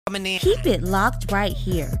coming in. Keep it locked right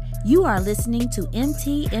here. You are listening to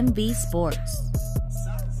MTMV Sports.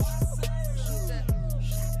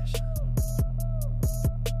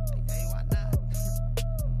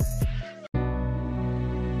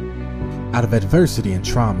 Out of adversity and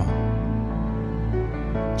trauma,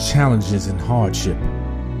 challenges and hardship,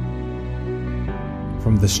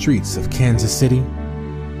 from the streets of Kansas City,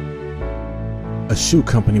 a shoe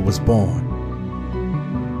company was born.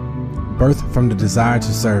 Birthed from the desire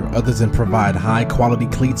to serve others and provide high-quality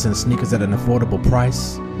cleats and sneakers at an affordable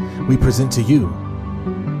price, we present to you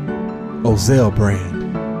Ozell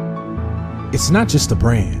Brand. It's not just a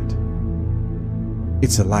brand,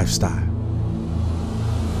 it's a lifestyle.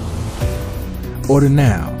 Order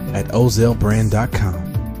now at ozellbrand.com.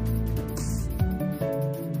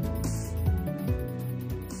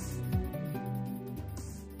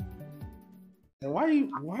 And why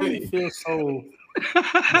do you feel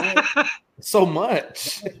so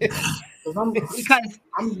much? Because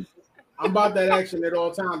I'm about that action at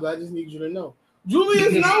all times. I just need you to know.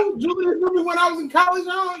 Julius knew me when I was in college.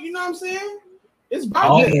 You know what I'm saying? It's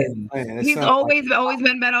about it. He's always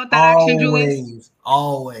been about that action, Julius.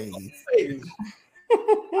 Always.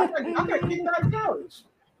 I got kicked out of college.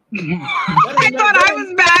 I thought I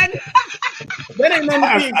was bad. That ain't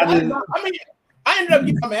nothing to be. I mean, I ended up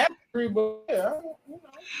getting my master's degree, but yeah,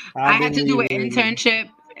 I had to do an internship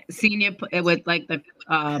senior with like the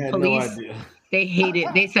police. No, they hated.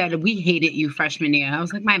 They said we hated you freshman year. I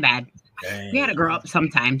was like, my bad. Dang. We had to grow up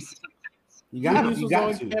sometimes. You got to.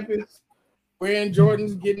 Campus, wearing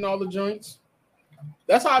Jordans, getting all the joints.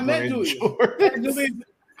 That's how I met Julius.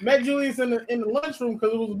 Met Julius in the lunchroom because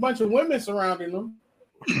there was a bunch of women surrounding him.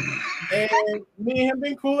 And me and him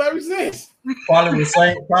been cool ever since. Probably was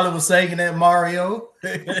singing that Mario.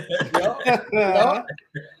 Yep.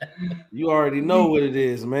 You already know what it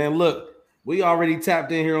is, man. Look, we already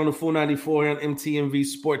tapped in here on the Full 94 on MTMV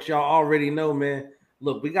Sports. Y'all already know, man.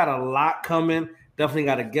 Look, we got a lot coming. Definitely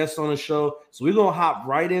got a guest on the show. So we're going to hop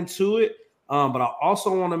right into it. But I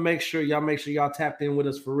also want to make sure y'all tapped in with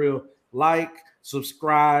us for real. Like,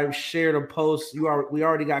 subscribe, share the post. We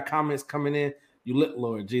already got comments coming in.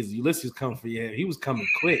 Lord Jesus, Ulysses coming for you. He was coming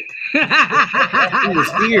quick. He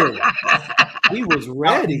was here. He was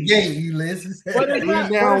ready. Yeah, Ulysses. But it's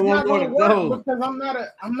not one more to go. Because I'm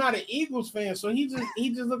not an Eagles fan, so he just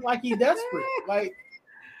looked like he's desperate. Like,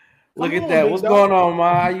 look at that. What's going on,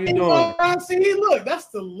 Ma? How you doing? See, look, that's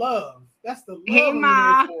the love. That's the love. Hey,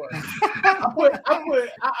 Ma.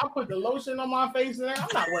 I put the lotion on my face, and I'm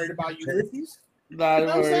not worried about Ulysses. Not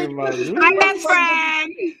worried about you. My best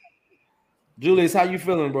friend. Julius, how you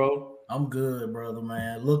feeling, bro? I'm good, brother,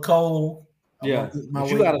 man. A little cold. Yeah, but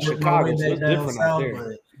you got a Chicago, so it's different out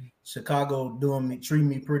there. Chicago treating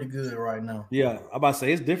me pretty good right now. Yeah, I'm about to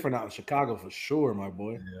say it's different out in Chicago for sure, my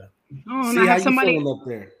boy. Yeah. Oh, see how you feeling up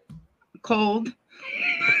there? Cold.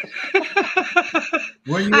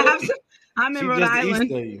 Where you at? I'm in Rhode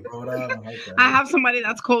Island. Rhode Island. Okay. I have somebody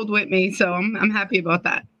that's cold with me, so I'm happy about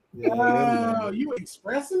that. Yeah, you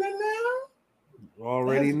expressing it now?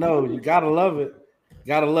 Already know. You gotta love it.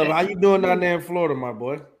 Gotta love it. How you doing down there in Florida, my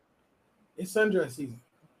boy? It's sundress season.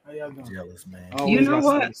 How y'all doing? Jealous, man. You know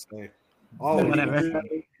what? Whatever.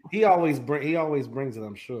 He always brings it,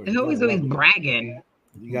 I'm sure. He's always bragging.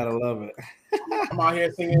 You gotta love it. I'm out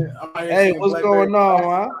here singing. Hey, what's going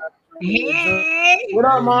on, man? Hey. What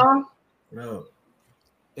up, Mom? What up?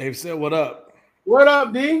 Dave said, "What up? What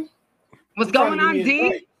up, D? What's going on,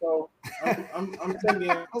 D? So I'm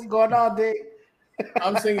singing. What's going on, D?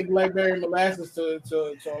 I'm singing Blackberry Molasses to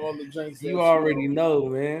all the drinks. You already know,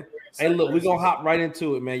 man. Hey, look, we're going to hop right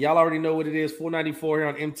into it, man. Y'all already know what it is. 494 here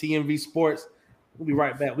on MTMV Sports. We'll be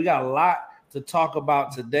right back. We got a lot to talk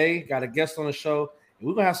about today. Got a guest on the show. And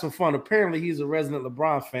we're going to have some fun. Apparently, he's a resident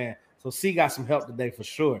LeBron fan. So C got some help today for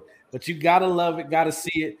sure. But you got to love it. Got to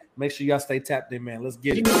see it. Make sure y'all stay tapped in, man. Let's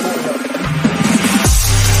get it.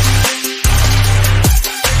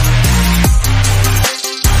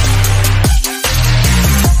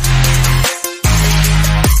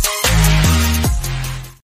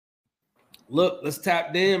 Look, let's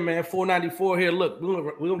tap in, man. 494 here. Look, we're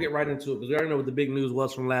going to get right into it because we already know what the big news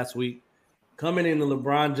was from last week. Coming in,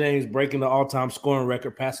 LeBron James breaking the all-time scoring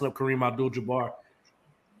record, passing up Kareem Abdul-Jabbar.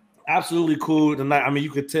 Absolutely cool. The night, I mean, you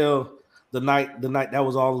could tell the night that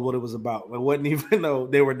was all what it was about. It wasn't even though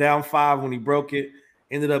they were down 5 when he broke it,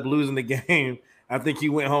 ended up losing the game. I think he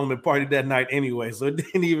went home and partied that night anyway, so it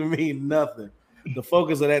didn't even mean nothing. The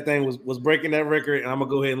focus of that thing was breaking that record, and I'm going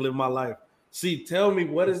to go ahead and live my life. See, tell me,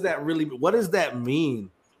 what does that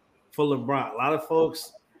mean for LeBron? A lot of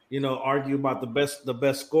folks, argue about the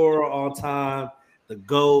best scorer all time, the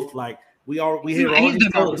GOAT. Like, We hear all He's these the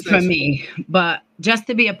GOAT for me, but just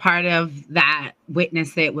to be a part of that,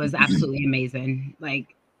 witness it was absolutely amazing.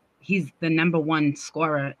 Like, he's the number one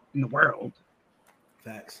scorer in the world.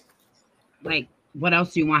 Facts. Like, what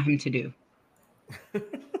else do you want him to do?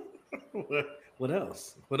 What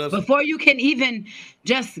else? What else? Before you can even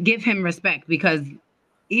just give him respect, because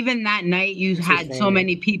even that night you had so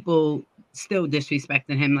many people still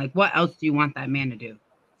disrespecting him. Like, what else do you want that man to do?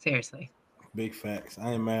 Seriously. Big facts.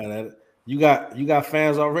 I ain't mad at it. You got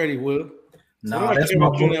fans already, Will. Nah, that's my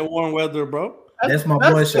boy. That warm weather, bro. That's my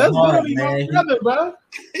boy Shahar, man. Brother, bro.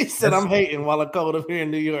 He said I'm hating while I'm cold up here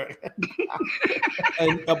in New York.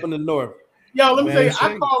 And up in the north. Yo, let me tell you,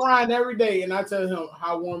 I call Ryan every day and I tell him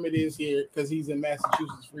how warm it is here because he's in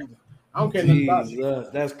Massachusetts freezing. I don't care nothing about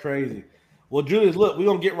it. That's crazy. Well, Julius, look, we're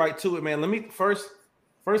gonna get right to it, man. Let me first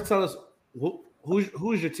tell us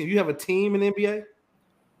who's your team. You have a team in the NBA?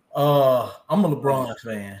 I'm a LeBron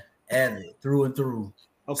fan, avid through and through.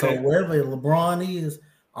 Okay. So wherever LeBron is,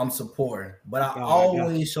 I'm supporting. But I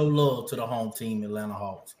always show love to the home team, Atlanta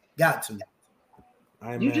Hawks. Got to.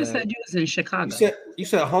 You just said you was in Chicago. You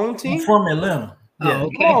said home team? I'm from Atlanta. Yeah.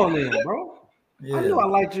 Okay. Come on then, bro. Yeah. I knew I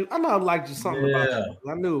liked you. I know I liked you something about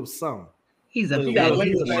you. I knew it was something. He's a I knew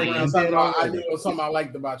it was something I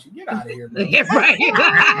liked about you. Get out of here, bro. Yeah, right. You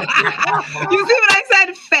see what I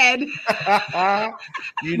said, Fed?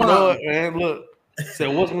 You know it, man. Look. So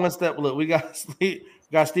what's one step? Look, we got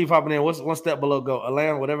Steve hopping in. What's one step below go?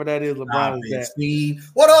 Atlanta, whatever that is, LeBron is that. Steve.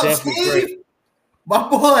 What up, Definitely Steve? Great. My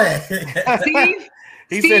boy. Steve?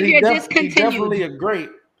 He Steve, said he discontinued. definitely a great,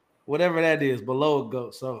 whatever that is, below a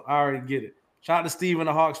goat. So I already get it. Shout out to Steve and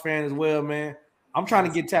the Hawks fan as well, man. I'm trying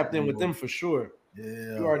to get tapped in with them for sure. Yeah.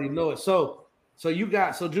 You already know it. So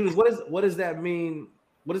Julius, what does that mean?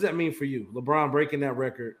 What does that mean for you? LeBron breaking that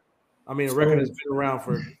record. I mean, a record that's been around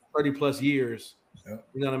for 30 plus years. Yeah.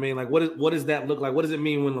 You know what I mean? Like, what does that look like? What does it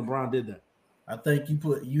mean when LeBron did that? I think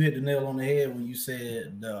you hit the nail on the head when you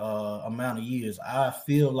said the amount of years. I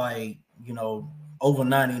feel like, over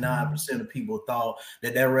 99% of people thought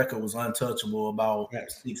that record was untouchable about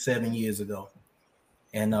 6-7 years ago.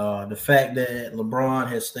 And the fact that LeBron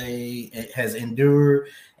has endured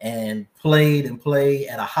and played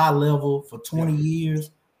at a high level for 20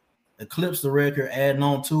 years, eclipsed the record, adding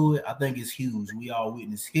on to it, I think it's huge. We all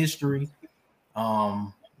witnessed history.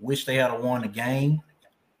 Wish they had won the game.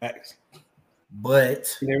 Thanks.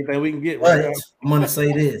 But everything we can get. But I'm going to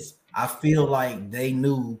say this. I feel like they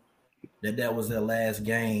knew that was their last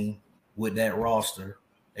game with that roster.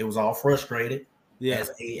 They was all frustrated. Yeah.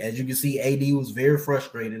 As you can see, AD was very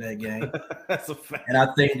frustrated that game. That's a fact. And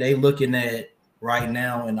I think they looking at right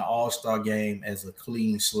now in the All-Star game as a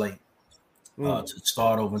clean slate to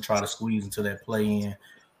start over and try to squeeze into that play-in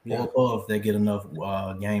or if they get enough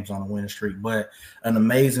games on the winning streak. But an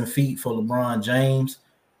amazing feat for LeBron James.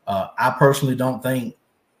 I personally don't think,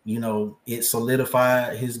 it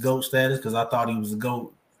solidified his GOAT status because I thought he was a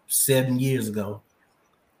GOAT 7 years ago.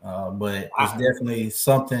 But it's definitely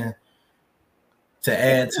something to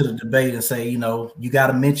add to the debate and say, you got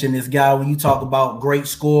to mention this guy when you talk about great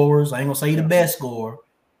scorers. I ain't going to say the best scorer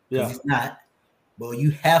because he's not. But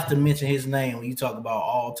you have to mention his name when you talk about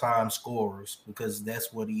all-time scorers because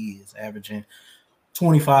that's what he is, averaging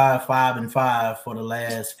 25, 5, and 5 for the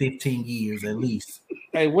last 15 years at least.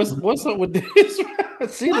 Hey, what's up with this?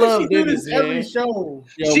 She loves Dennis every show.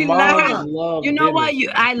 She loves. You know what?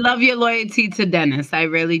 I love your loyalty to Dennis. I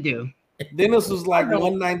really do. Dennis was like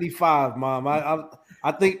 195, Mom.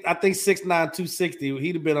 I think 6'9", 260.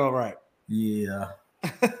 He'd have been all right. Yeah.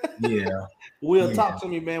 Yeah. Will, talk to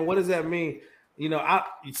me, man. What does that mean? I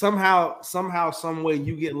somehow, some way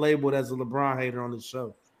you get labeled as a LeBron hater on this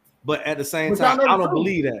show. But at the same time, I don't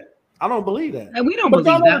believe that. I don't believe that. And we don't believe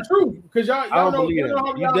that. Because y'all don't know, believe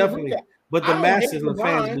that. You definitely. But the masses of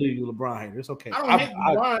fans believe you LeBron hater. It's okay. I don't hate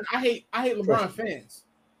LeBron. I hate LeBron fans.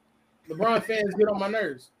 LeBron fans get on my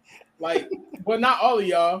nerves. But not all of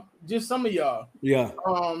y'all, just some of y'all. Yeah.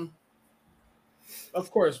 Of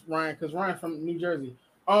course, Ryan, because Ryan from New Jersey.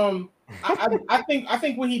 I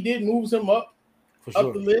think what he did moves him up the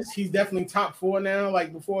list. He's definitely top 4 now.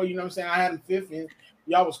 Like before, you know what I'm saying? I had him 5th and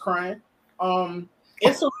y'all was crying.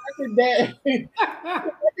 It's a record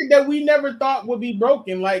that we never thought would be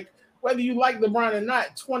broken. Like whether you like LeBron or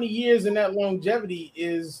not, 20 years in that longevity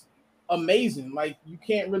is amazing. Like you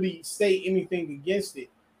can't really say anything against it.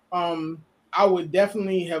 I would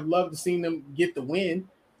definitely have loved to see them get the win.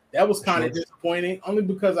 That was kind of disappointing, only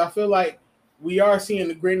because I feel like we are seeing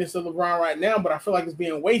the greatness of LeBron right now, but I feel like it's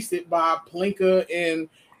being wasted by Pelinka and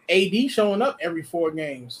AD showing up every 4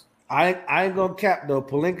 games. I ain't gonna cap though.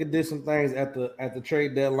 Pelinka did some things at the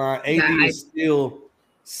trade deadline. AD is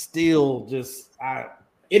still just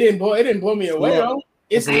it didn't blow me away Yeah. though.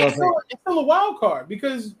 It's still a wild card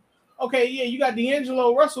because you got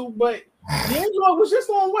D'Angelo Russell, but D'Angelo was just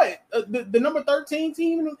on what the number 13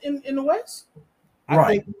 team in the West.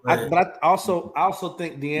 Right. But I also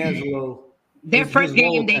think D'Angelo. Their first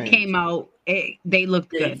game they came out, they looked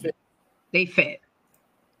good. They fit.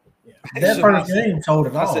 That first game told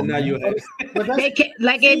it all. I said, now you have.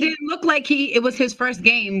 It didn't look like it was his first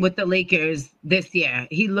game with the Lakers this year.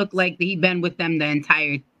 He looked like he'd been with them the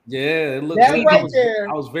entire. Yeah, it looked that good. right there.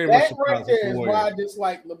 I was very much surprised. That right there is why I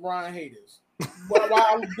dislike LeBron haters. Why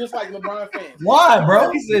I dislike LeBron fans. Why,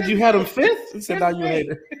 bro? He said you had him fifth. He said now you hate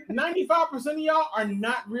it. 95% of y'all are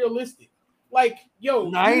not realistic. Like, yo,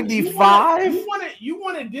 95. You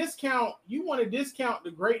want to discount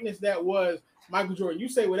the greatness that was Michael Jordan. You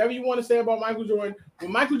say whatever you want to say about Michael Jordan.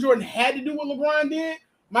 When Michael Jordan had to do what LeBron did,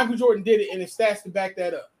 Michael Jordan did it, and his stats to back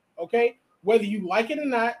that up. Okay, whether you like it or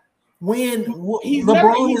not. When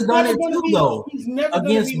LeBron has done it too, though. He's never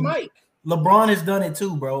going to be Mike. LeBron has done it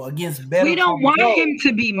too, bro. Against better. We don't want him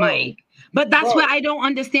to be Mike. But that's what I don't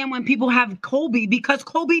understand when people have Kobe, because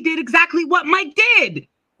Kobe did exactly what Mike did.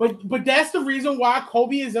 But that's the reason why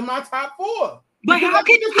Kobe is in my top 4. But how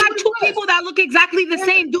can you have two people that look exactly the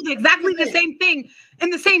same, do exactly the same thing in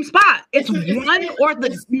the same spot? It's the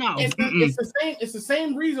no. It's the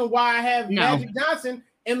same reason why I have Magic Johnson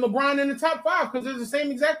and LeBron in the top 5, because they're the same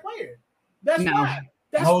exact player. That's why.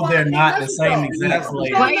 They're not the same exact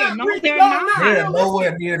player. No, they're not. They're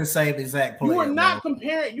nowhere near the same exact player. You are not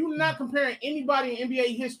comparing anybody in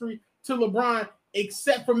NBA history to LeBron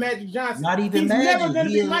except for Magic Johnson. Not even He's Magic. never going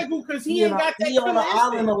to be Michael because he ain't got that. He on the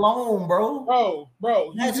island alone, bro.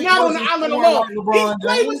 Bro. He's not on the island alone. He's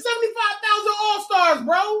played with 75,000 All-Stars,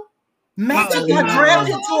 bro. Magic got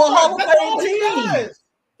drafted to a Hall of Fame team.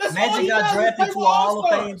 Magic got drafted to a Hall of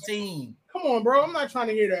Fame team. Come on, bro. I'm not trying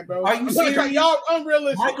to hear that, bro. Are you serious? Y'all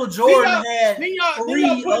unrealistic. Michael Jordan had 3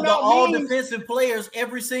 of the all-defensive players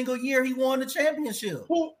every single year he won the championship.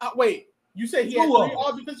 Wait. You said he had 3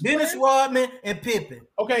 all-defensive players? Dennis Rodman and Pippen.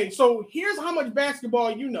 Okay, so here's how much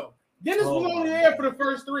basketball you know. Dennis was only there for the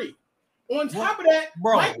first 3. On top of that,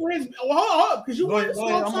 Michael has hold up, because you want to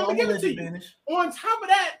smoke something to give it to you. On top of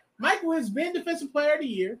that, Michael has been Defensive Player of the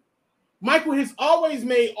Year. Michael has always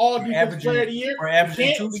made all Defensive Player of the Year. We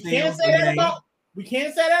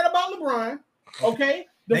can't say that about LeBron. Okay,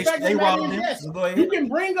 the fact that yes, you can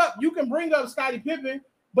bring up Scottie Pippen,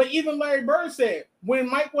 but even Larry Bird said when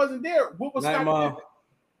Mike wasn't there, what was Scottie Pippen?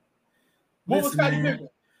 What was Scottie Pippen?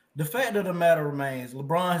 The fact of the matter remains,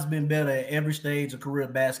 LeBron has been better at every stage of career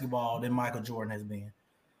basketball than Michael Jordan has been.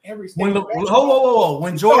 Every stage. When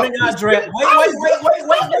Jordan got drafted, wait.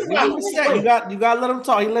 You got to let him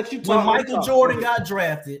talk. He let you talk. When Michael Jordan got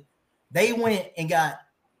drafted, they went and got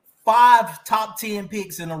 5 top 10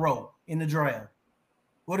 picks in a row in the draft.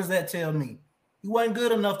 What does that tell me? He wasn't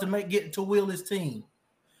good enough to get to wheel his team.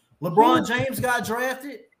 LeBron James got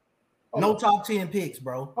drafted. No top 10 picks,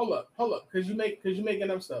 bro. Hold up, because you making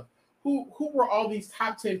up stuff. Who were all these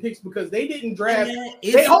top 10 picks? Because they didn't draft.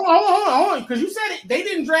 Hold on, because you said it. They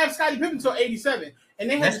didn't draft Scottie Pippen until '87, and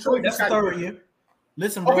they had to trade That's the third year.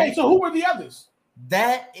 Listen, bro. Okay, so who were the others?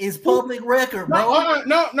 That is public record, bro.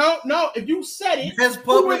 No. If you said it, that's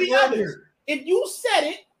public record. Others? If you said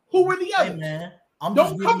it, who were the others? Hey, man,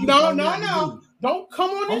 Don't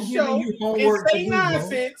come on this show and say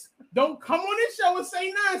nonsense. Don't come on this show and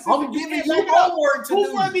say nonsense. I'm giving you homework to do.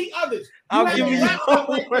 Who were the others? I'm giving you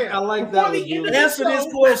homework. I like that. Answer this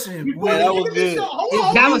question. That was good.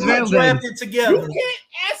 That was real good. Drafted together. You can't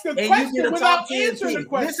ask a question without answering the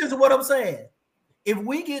question. Listen to what I'm saying. If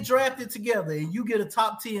we get drafted together and you get a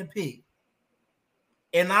top 10 pick,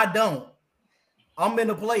 and I don't, I'm in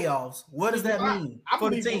the playoffs. What does that mean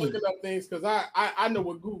for the team? Looking up things because I know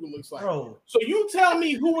what Google looks like. Bro. So you tell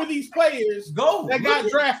me who were these players that got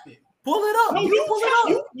drafted? Pull it up. No,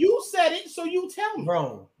 you said it, so you tell me,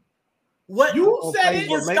 bro. What you said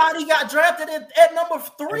it? Scottie got drafted at number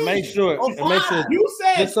 3. Make sure. You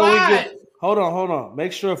said 5. Hold on.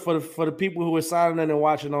 Make sure for the people who are signing in and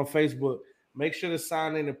watching on Facebook, make sure to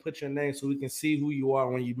sign in and put your name so we can see who you are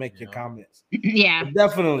when you make your comments. Yeah, but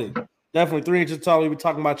definitely 3 inches tall. We were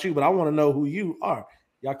talking about you, but I want to know who you are.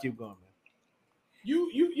 Y'all keep going, man.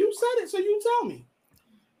 You said it, so you tell me,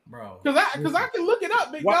 bro. Because I can look it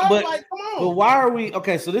up, big dog. Like, come on. But why are we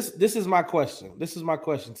okay? So this is my question. This is my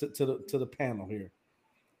question to the panel here.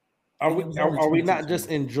 Are we not just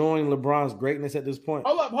enjoying LeBron's greatness at this point?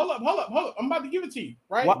 Hold up. I'm about to give it to you,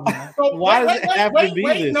 right? Why does it have to be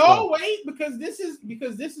this? Wait, because this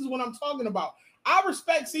is what I'm talking about. I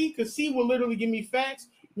respect C because C will literally give me facts.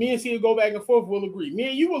 Me and C will go back and forth. We'll agree. Me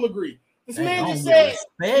and you will agree. This man just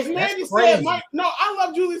said, Mike, no, I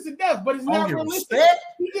love Julius to death, but it's not realistic.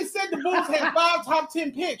 He just said the Bulls had 5 top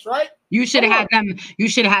 10 picks, right? You should have had them. You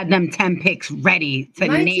should have had them 10 picks ready to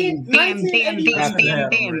name. Bam.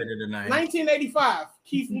 1985,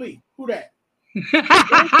 Keith Lee. Who that?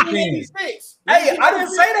 1986. Hey, I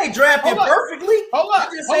didn't say they drafted perfectly. I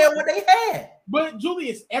just said what they had. But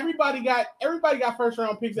Julius, everybody got first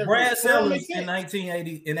round picks. Brad Sellers in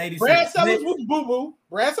 1980 and 86. Brad Sellers was boo boo.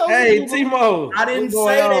 Hey, Timo, I didn't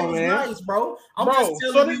say that was nice, bro. I'm just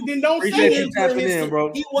telling you. Then don't appreciate you tapping in,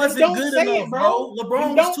 bro. He wasn't good enough, bro.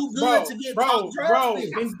 LeBron was too good to get top draft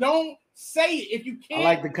picks. Then don't say it if you can't. I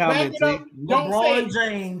like the comment. LeBron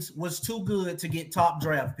James was too good to get top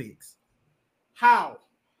draft picks. How?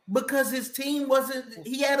 Because his team wasn't.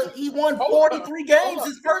 He won 43 games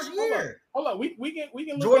his first year. Hold on, we can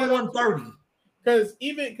look Jordan won 30. Because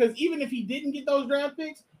even if he didn't get those draft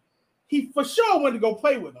picks, he for sure wanted to go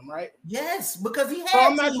play with them, right? Yes, because he had. So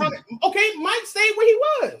I'm not trying to. Okay, Mike stayed where he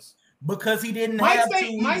was. Because he didn't have to.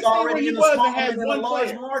 He's already in a small and a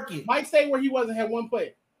large market. Mike stayed where he was and had one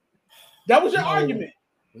player. That was your argument.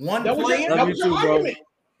 One player. That was your argument.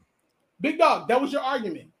 Big dog. That was your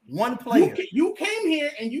argument. One player. You came here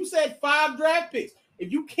and you said 5 draft picks.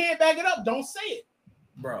 If you can't back it up, don't say it,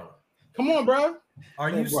 bro. Come on, bro. Are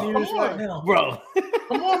you serious right now, bro?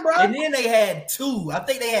 Come on, bro. And then they had 2. I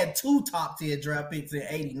think they had 2 top 10 draft picks in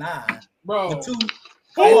 '89, bro. The 2.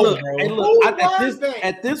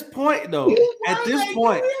 At this point, though,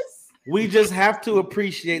 we just have to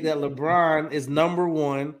appreciate that LeBron is number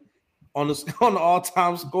 1 on the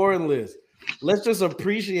all-time scoring list. Let's just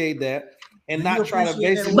appreciate that and not try to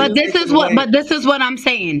basically. But this is what I'm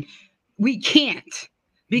saying. We can't.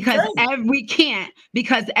 Because every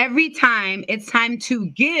time it's time to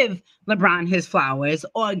give LeBron his flowers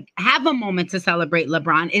or have a moment to celebrate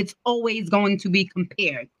LeBron, it's always going to be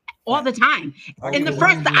compared all the time. In the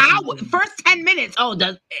first 10 minutes,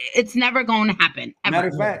 it's never going to happen. Ever. Matter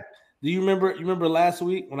of fact, do you remember last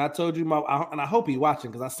week when I told you and I hope he's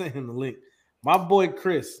watching because I sent him the link. My boy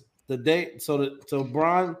Chris, so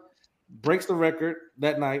LeBron breaks the record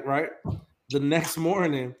that night, right? The next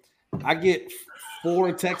morning, I get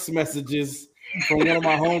 4 text messages from one of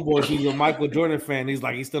my homeboys who's a Michael Jordan fan. He's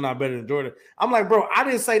like, he's still not better than Jordan. I'm like, bro, I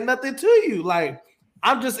didn't say nothing to you. Like,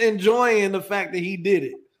 I'm just enjoying the fact that he did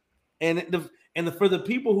it. And for the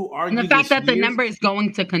people who argue and the fact that the number is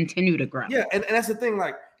going to continue to grow. Yeah, and that's the thing.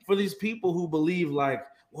 Like, for these people who believe, like,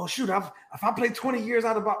 well, shoot, if I play 20 years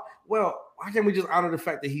out of why can't we just honor the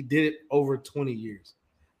fact that he did it over 20 years?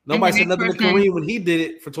 Nobody said nothing to Kareem when he did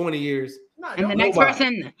it for 20I the next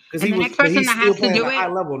person that has to do it high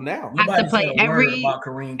level now has to play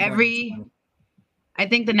I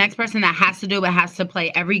think the next person that has to do it has to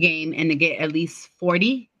play every game and to get at least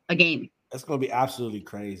 40 a game. That's gonna be absolutely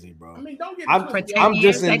crazy, bro. I mean, don't get. I'm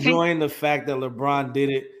just enjoying the fact that LeBron did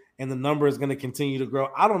it, and the number is gonna continue to grow.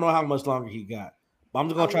 I don't know how much longer he got, but I'm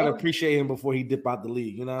just gonna try to appreciate him before he dip out the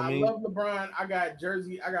league. You know what I mean? I love LeBron. I got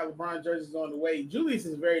LeBron jerseys on the way. Julius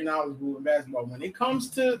is very knowledgeable in basketball. When it comes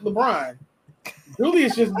to LeBron,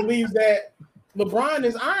 Julius just believes that LeBron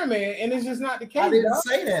is Iron Man, and it's just not the case. I didn't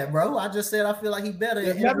say that, bro. I just said I feel like he's better.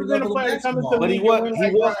 There's never been a player coming to the league. But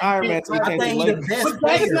he was Iron Man. I think he's the best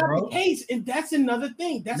player, that's not bro. the case, and that's another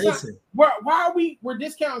thing. That's not. Why are we're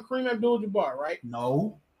discounting Kareem Abdul-Jabbar, right?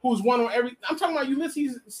 No. Who's won on every? I'm talking about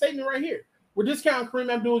Ulysses' statement right here. We're discounting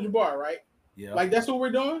Kareem Abdul-Jabbar, right? Yeah. Like that's what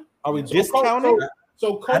we're doing. Are we discounting?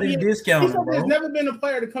 So Kobe, I didn't discount him, bro. There's never been a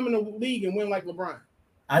player to come in the league and win like LeBron.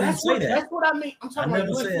 I didn't say that. That's what I mean. I'm talking about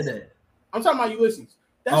Ulysses. Never said that. I'm talking about Ulysses.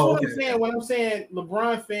 That's what I'm saying when I'm saying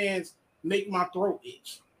LeBron fans make my throat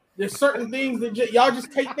itch. There's certain things that y'all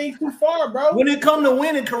just take things too far, bro. When it come to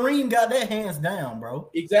winning, Kareem got that hands down, bro.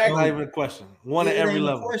 Exactly. Not even a question. One at every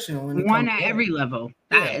level. One at every level.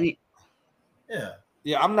 Yeah.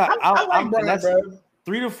 I'm not. I like Brian, bro.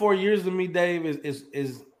 3 to 4 years to me, Dave,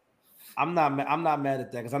 is I'm not mad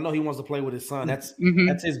at that because I know he wants to play with his son. That's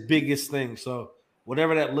his biggest thing. So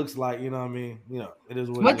whatever that looks like, you know what I mean? You know, it is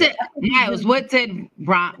what it is. Miles, what did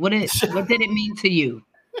it mean to you?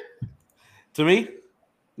 To me?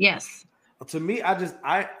 Yes. To me,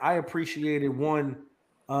 I appreciated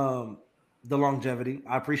the longevity.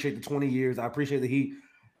 I appreciate the 20 years. I appreciate that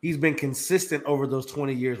he's been consistent over those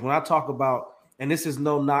 20 years. When I talk about, and this is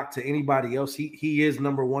no knock to anybody else, he is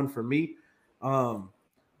number 1 for me.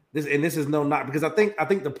 This is no knock because I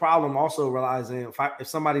think the problem also relies in if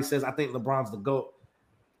somebody says I think LeBron's the GOAT,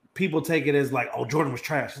 people take it as like, oh, Jordan was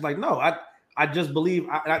trash. It's like, no, I just believe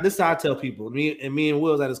this is how I tell people. Me and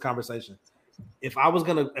Will's at this conversation. If I was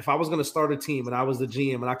gonna start a team and I was the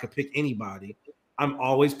GM and I could pick anybody, I'm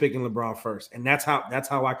always picking LeBron first, and that's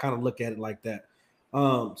how I kind of look at it like that.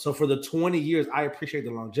 So for the 20 years, I appreciate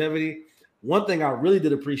the longevity. One thing I really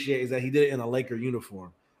did appreciate is that he did it in a Laker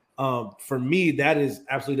uniform. For me, that is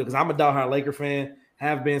absolutely, because I'm a diehard Laker fan,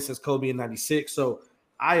 have been since Kobe in '96. So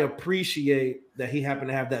I appreciate that he happened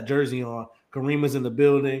to have that jersey on. Kareem was in the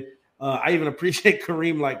building. I even appreciate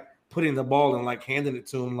Kareem like putting the ball and like handing it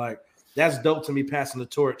to him. Like, that's dope to me, passing the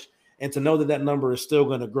torch. And to know that that number is still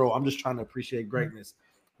going to grow. I'm just trying to appreciate greatness.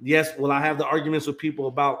 Yes, will I have the arguments with people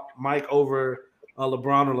about Mike over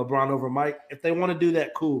LeBron or LeBron over Mike? If they want to do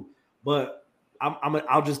that, cool. But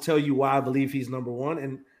I'll just tell you why I believe he's number one.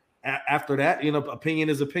 And after that, opinion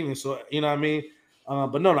is opinion. So, you know what I mean?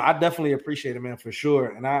 But no, I definitely appreciate it, man, for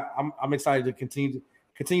sure. And I'm excited to continue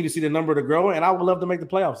to see the number to grow. And I would love to make the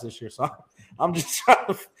playoffs this year. So I'm just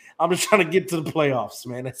trying to get to the playoffs,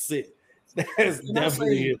 man. That's it. That's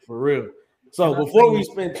definitely it, for real. So before we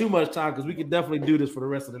spend too much time, because we can definitely do this for the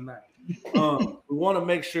rest of the night, we want to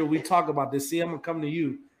make sure we talk about this. See, I'm gonna come to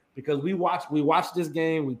you because we watched this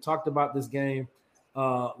game. We talked about this game.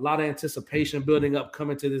 A lot of anticipation building up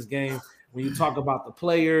coming to this game. When you talk about the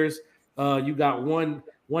players, you got one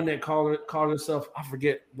that called herself, I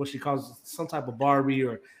forget what she calls, some type of Barbie,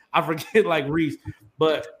 or I forget, like Reese.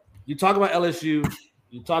 But you talk about LSU,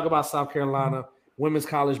 you talk about South Carolina, women's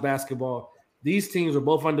college basketball. These teams are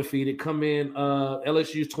both undefeated. Come in,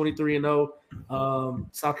 LSU's 23-0,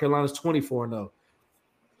 South Carolina's 24-0.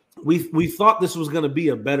 We thought this was going to be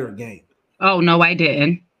a better game. Oh no, I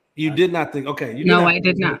didn't. You did not think? Okay, no, I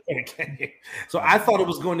did not. So I thought it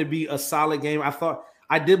was going to be a solid game.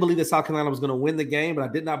 I did believe that South Carolina was going to win the game, but I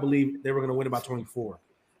did not believe they were going to win it by 24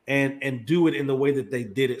 and do it in the way that they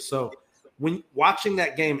did it. So when watching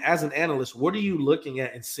that game as an analyst, what are you looking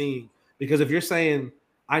at and seeing? Because if you're saying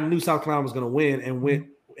I knew South Carolina was going to win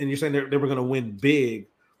and you're saying they were going to win big,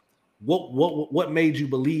 what made you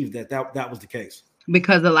believe that was the case?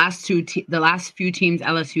 Because the last few teams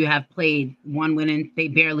LSU have played, one winning, they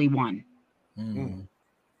barely won. Mm.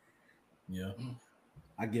 Yeah,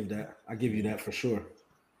 I give you that for sure.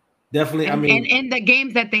 Definitely. And the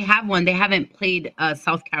games that they have won, they haven't played a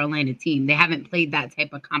South Carolina team. They haven't played that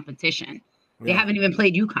type of competition. They haven't even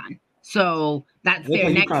played UConn. So that's their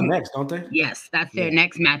next, don't they? Yes, that's their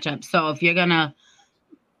next matchup. So if you're gonna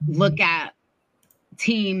look at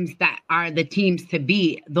teams that are the teams to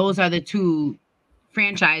beat, those are the two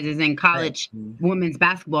franchises in college women's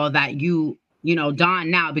basketball that you Dawn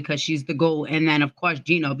now because she's the GOAT, and then of course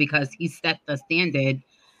Gino because he set the standard,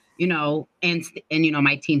 and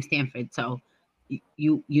my team Stanford. So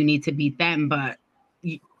you need to beat them, but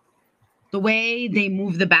the way they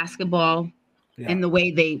move the basketball and the way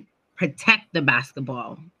they protect the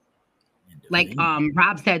basketball. Like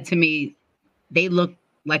Rob said to me, they look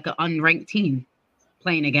like an unranked team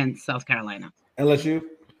playing against South Carolina. LSU?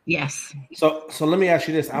 Yes. So let me ask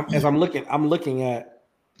you this. I'm looking at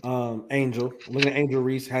Angel. Looking at Angel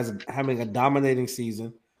Reese having a dominating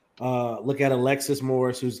season. Look at Alexis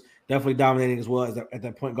Morris, who's definitely dominating as well at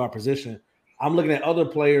that point guard position. I'm looking at other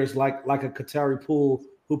players like a Katari Poole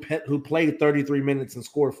who played 33 minutes and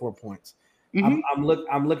scored 4 points. Mm-hmm.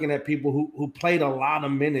 I'm looking at people who played a lot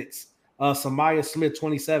of minutes. Samaya Smith,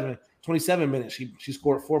 27 minutes. She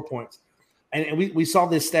scored 4 points. And we saw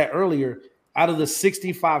this stat earlier. Out of the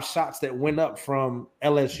 65 shots that went up from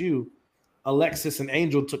LSU, Alexis and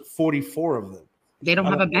Angel took 44 of them. They don't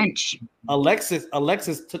have a bench.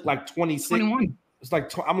 Alexis took like 26. 21. It's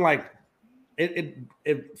like I'm like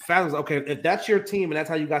it fathoms. Okay, if that's your team and that's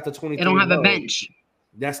how you got to 23, they don't have a bench.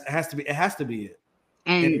 It has to be it.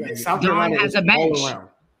 And South Carolina has a bench.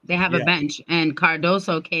 They have a bench, and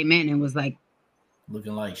Cardoso came in and was like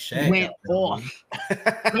looking like Shaq. Went off.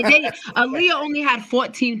 Aaliyah only had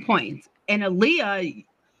 14 points, and Aaliyah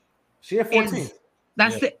she had 14.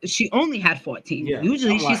 That's it. She only had 14. Yeah.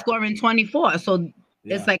 Usually she's scoring 24. So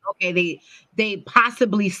it's like, okay, they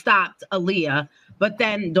possibly stopped Aaliyah, but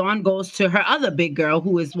then Dawn goes to her other big girl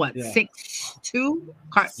who is 6'2".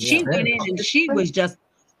 She went in and she was just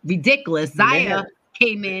ridiculous. Zaya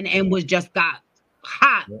came in and got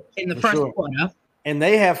hot in the first quarter. And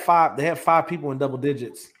they have five people in double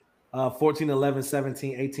digits. 14, 11,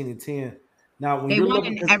 17, 18, and 10. Now when they won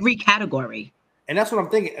in every category. And that's what I'm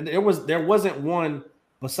thinking. There wasn't one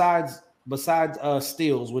besides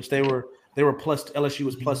steals, which they were plus. LSU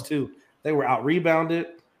was +2. They were out rebounded.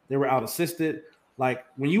 They were out assisted. Like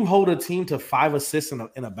when you hold a team to 5 assists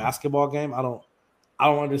in a basketball game, I don't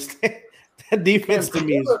understand. That defense to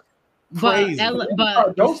me is crazy. But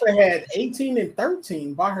Cardoso had 18 and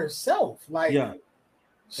 13 by herself. Like and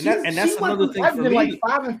that's another thing for me. Like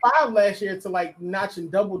 5 and 5 last year to like notching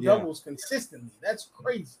double doubles consistently. That's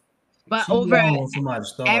crazy. But over in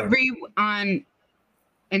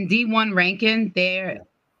D1 ranking, they're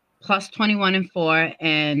plus 21 and 4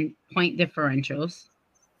 and point differentials.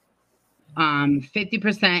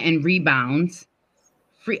 50% in rebounds,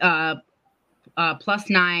 plus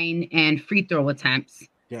 9 and free throw attempts.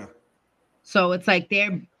 Yeah. So it's like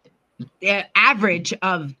their average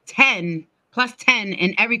of 10 plus 10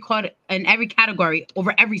 in every category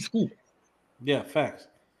over every school. Yeah, facts.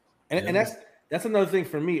 And that's another thing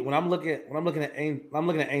for me when I'm looking at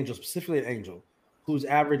Angel, specifically at Angel, who's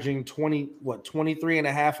averaging 23 and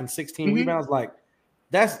a half and 16 rebounds. Like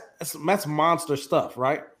that's monster stuff,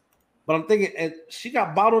 right? But I'm thinking, and she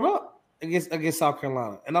got bottled up against South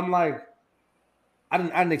Carolina, and I'm like, I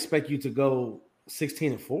didn't expect you to go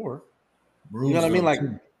 16 and 4. You know what I mean? Like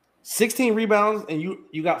 16 rebounds, and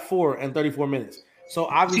you got 4 in 34 minutes. So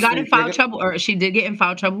obviously she got in foul trouble, or she did get in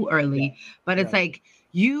foul trouble early. But it's like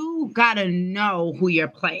you gotta know who you're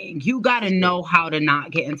playing. You gotta know how to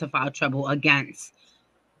not get into foul trouble against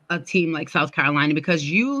a team like South Carolina because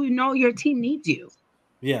you know your team needs you.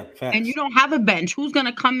 Yeah, facts. And you don't have a bench. Who's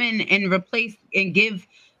gonna come in and replace and give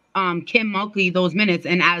Kim Mulkey those minutes?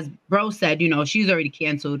 And as Bro said, she's already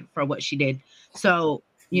canceled for what she did. So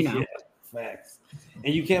yeah, facts.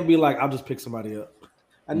 And you can't be like, I'll just pick somebody up.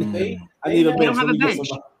 I need a bench. They don't have a bench.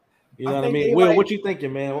 You know what I mean? Will, what you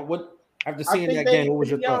thinking, man? What after seeing that game, what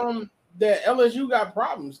was your thought? That LSU got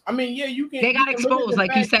problems. I mean, you can. They got exposed,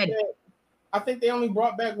 like you said. I think they only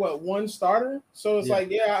brought back one starter. So it's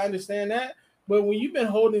like, I understand that. But when you've been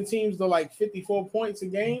holding teams to like 54 points a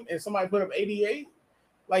game and somebody put up 88,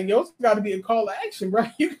 like yours got to be a call to action, bro.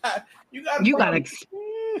 You got exposed.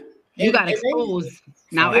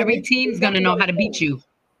 Now every team's gonna know how to beat you.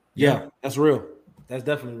 Yeah, that's real. That's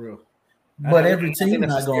definitely real. But every team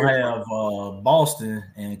not gonna have Boston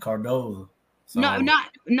and Cardozo. So.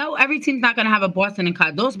 No. Every team's not gonna have a Boston and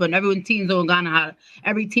Cardozo, but every team's gonna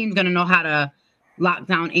know how to lock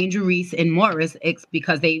down Angel Reese and Morris. It's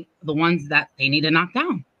because the ones that they need to knock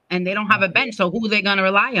down, and they don't have a bench. So who are they gonna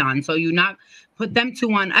rely on? So you put them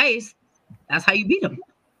two on ice. That's how you beat them.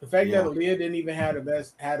 The fact that Aaliyah didn't even have the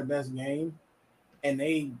best game, and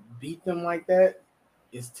they beat them like that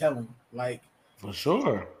is telling. Like for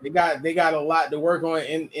sure, they got a lot to work on.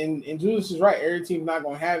 And Julius is right. Every team's not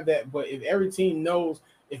gonna have that, but if every team knows,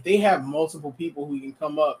 if they have multiple people who can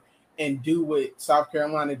come up and do what South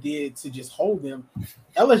Carolina did to just hold them,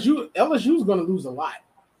 LSU's gonna lose a lot.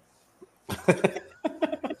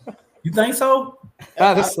 You think so?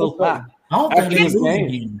 That's so hot. I don't think it's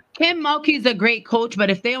game. Kim Mulkey's a great coach, but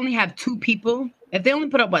if they only have two people, if they only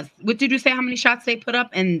put up what did you say? How many shots they put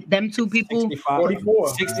up? And them two people,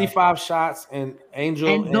 65 shots, and Angel,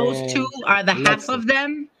 and those two are the half of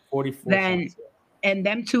them. 44. Then, and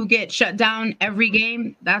them two get shut down every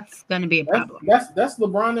game. That's gonna be a problem. That's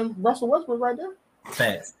LeBron and Russell Westbrook right there.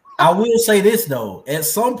 Facts. I will say this though: at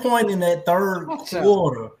some point in that third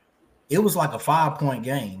quarter, it was like a 5-point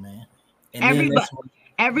game, man. And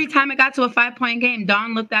every time it got to a 5-point game,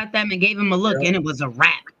 Don looked at them and gave him a look, and it was a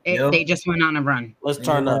wrap. They just went on a run. Let's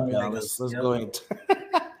turn up, y'all. Let's go ahead.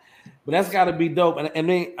 But that's got to be dope. And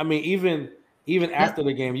then, I mean, even after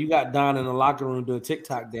the game, you got Don in the locker room doing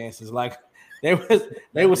TikTok dances. Like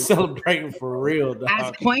they were celebrating for real. Dog.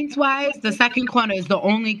 As points wise, the second quarter is the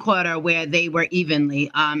only quarter where they were evenly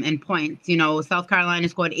in points. South Carolina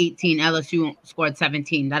scored 18, LSU scored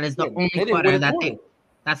 17. That is the only quarter that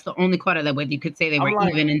That's the only quarter that you could say they were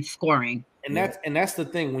even in scoring. And that's the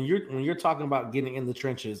thing when you're talking about getting in the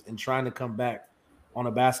trenches and trying to come back on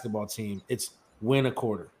a basketball team, it's win a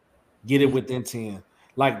quarter, get it within 10.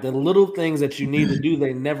 Like the little things that you need to do,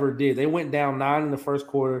 they never did. They went down 9 in the first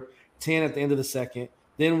quarter, 10 at the end of the second,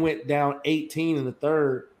 then went down 18 in the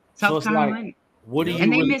third. South Carolina. Like, what do you?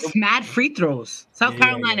 And they missed mad free throws. South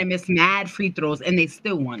Carolina missed mad free throws, and they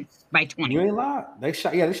still won by 20. You ain't lie. They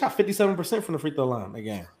shot 57% from the free throw line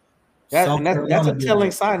again. That's a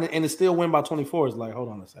telling sign, and it still win by 24. It's like, hold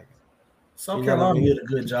on a second. South Carolina did a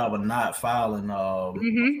good job of not fouling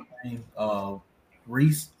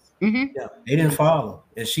Reese. Mm-hmm. Yeah, they didn't foul her.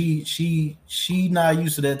 And she not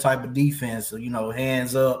used to that type of defense. So,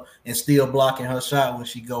 hands up and still blocking her shot when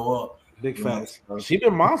she go up. Big facts. She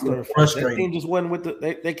been monster. That team just wasn't with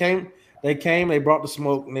they came, they brought the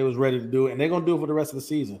smoke, and they was ready to do it, and they're gonna do it for the rest of the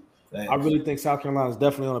season. Thanks. I really think South Carolina is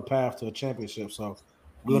definitely on a path to a championship. So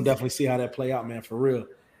we're gonna definitely see how that play out, man, for real.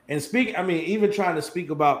 And even trying to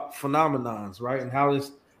speak about phenomenons, right, and how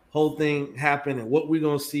this whole thing happened and what we're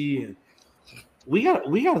gonna see, and we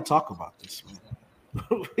gotta talk about this, man.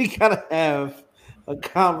 We gotta have a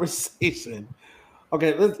conversation.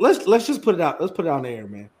 Okay, let's just put it out. Let's put it on the air,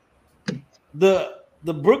 man. The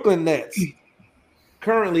Brooklyn Nets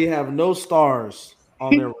currently have no stars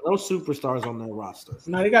on their no superstars on their roster.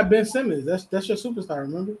 No, they got Ben Simmons. That's your superstar.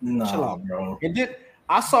 Remember? No, Chill out, bro. And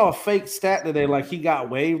I saw a fake stat today, like he got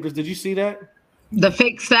waived. Did you see that? The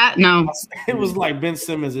fake stat? No. It was like Ben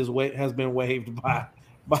Simmons has been waived by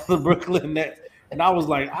the Brooklyn Nets, and I was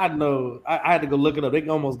like, I know. I had to go look it up. They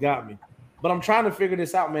almost got me, but I'm trying to figure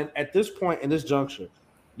this out, man. At this point in this juncture,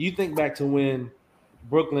 you think back to when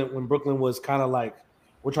Brooklyn was kind of like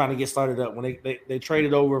we're trying to get started up when they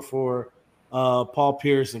traded over for Paul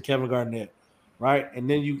Pierce and Kevin Garnett, right? And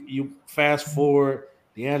then you fast forward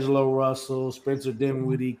D'Angelo Russell, Spencer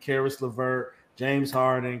Dinwiddie, Karis LeVert, James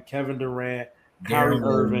Harden, Kevin Durant, Kyrie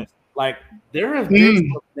Irving. Like there have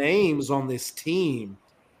been some names on this team,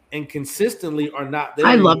 and consistently are not there.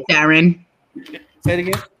 I love Darren. Say it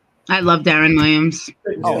again. I love Darren Williams.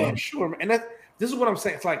 Oh, I'm sure, man. And this is what I'm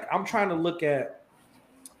saying. It's like I'm trying to look at.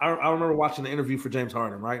 I remember watching the interview for James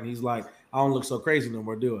Harden, right? And he's like, "I don't look so crazy no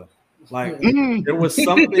more, do I?" Like there was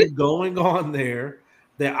something going on there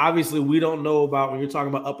that obviously we don't know about when you're talking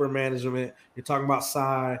about upper management. You're talking about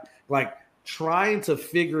side, like trying to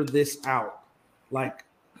figure this out. Like,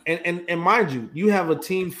 and mind you have a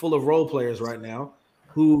team full of role players right now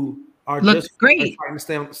who are Looks just great. trying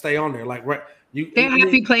to stay on there. Like, right, They're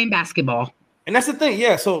happy playing basketball. And that's the thing,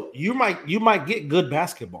 yeah. So you might get good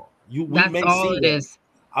basketball. That's all it is.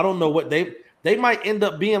 I don't know what they might end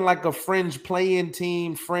up being like a fringe play-in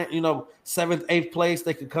team, 7th, 8th place.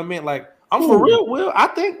 They could come in like I'm for real. Will I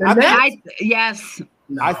think yes.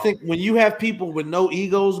 No. I think when you have people with no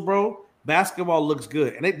egos, bro, basketball looks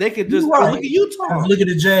good, and they could just Right. look at Utah. Look at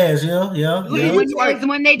the Jazz, yeah.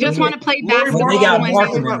 When they just want to play basketball. They got when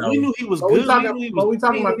Martin, they- though. We knew he was But good. we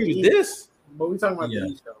talking about the East. this. But we talking about Yeah. the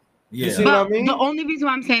East, though. Yeah. You see what I But mean? the only reason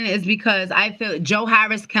why I'm saying it is because I feel Joe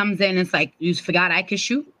Harris comes in. It's like you forgot I could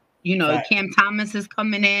shoot. Fact. Cam Thomas is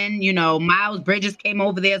coming in. Miles Bridges came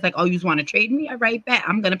over there. It's like, oh, you just want to trade me? All right, bet.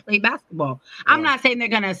 I'm gonna play basketball. I'm not saying they're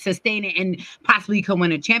gonna sustain it and possibly can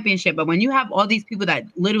win a championship, but when you have all these people that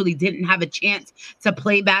literally didn't have a chance to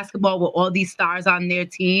play basketball with all these stars on their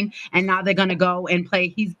team, and now they're gonna go and play,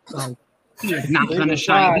 he is not gonna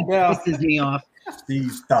shine. He pisses me off.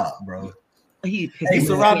 Steve, stop, bro. He's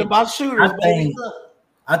surrounded by shooters.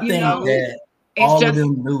 I think that it's all just- of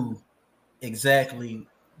them knew exactly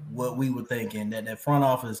what we were thinking, that front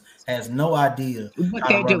office has no idea What how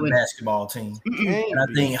they're to run doing. a basketball team. And I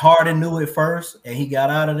think Harden knew it first, and he got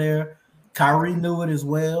out of there. Kyrie knew it as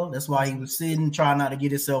well. That's why he was sitting, trying not to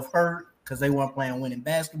get himself hurt, because they weren't playing winning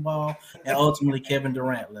basketball. And ultimately, Kevin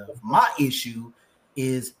Durant left. My issue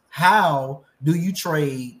is, how do you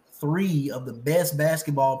trade 3 of the best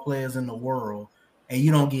basketball players in the world and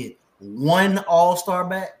you don't get one all-star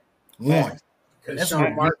back? One. Because That's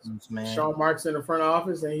Sean Marks in the front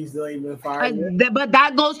office, and he's still ain't been fired yet. But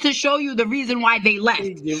that goes to show you the reason why they left.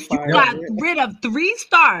 You got rid of 3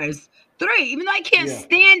 stars. 3, even though I can't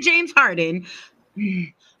stand James Harden.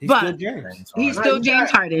 He's still James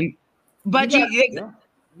Harden. But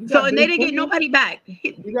and they didn't get nobody back.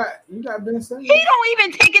 You got Ben Simmons. He don't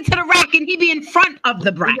even take it to the rack, and he be in front of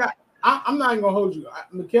the rack. I'm not even gonna hold you.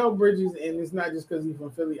 Mikal Bridges, and it's not just because he's from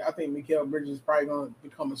Philly. I think Mikal Bridges is probably gonna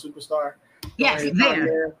become a superstar. Yes,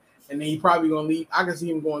 there. And then he probably gonna leave. I can see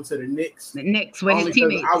him going to the Knicks. The Knicks with his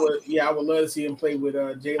teammates. I would love to see him play with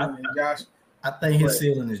Jalen and Josh. I think his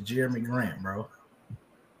ceiling is Jeremy Grant, bro.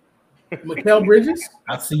 Mikal Bridges?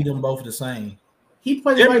 I see them both the same. He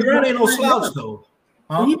plays Jeremy like Grant ain't no slouch though.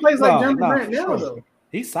 Huh? He plays like Jeremy Grant now, though.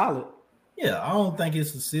 He's solid. Yeah, I don't think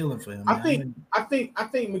it's a ceiling for him. I think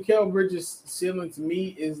Mikal Bridges' ceiling to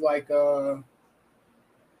me is like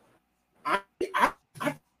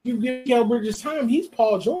you give Mikal Bridges time, he's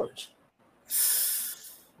Paul George.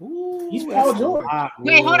 He's Paul George.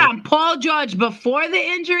 Wait, hold on. Paul George before the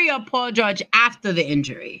injury or Paul George after the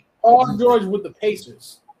injury? Paul George with the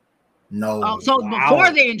Pacers. No. Oh, so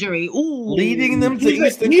before the injury. Ooh. Leading them to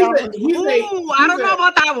Eastern Conference. I don't know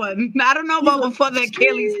about that one. I don't know about before the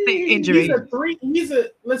Achilles injury. He's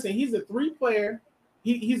a 3 player.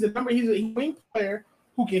 He's a wing player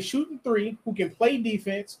who can shoot in 3, who can play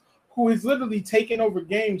defense, who has literally taken over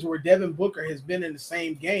games where Devin Booker has been in the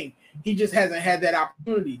same game. He just hasn't had that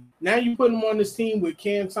opportunity. Now you put him on this team with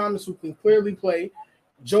Cam Thomas, who can clearly play,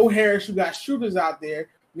 Joe Harris, who got shooters out there.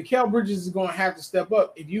 Mikal Bridges is going to have to step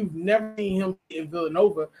up. If you've never seen him in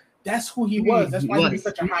Villanova, that's who he was. That's why he was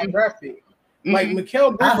such a high draft pick. Like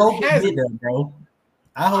Mikal Bridges, I hope he did that, bro.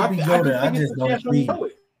 I hope he go there. I just don't see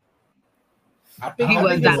it. He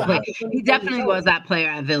was that player. He definitely was that player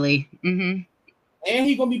at Philly. Mm-hmm. And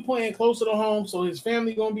he's gonna be playing closer to home, so his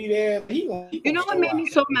family gonna be there. You know what made me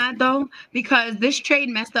so mad though? Because this trade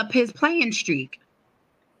messed up his playing streak.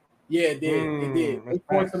 Yeah, it did. It did. They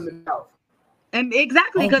forced him to out. And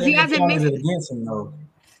exactly because he hasn't missed it against him though.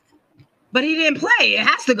 But he didn't play. It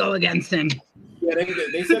has to go against him. Yeah,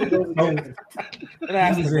 they said it goes against him.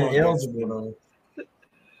 He's eligible though.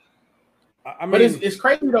 I mean, but it's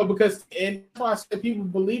crazy though because and that's why I said people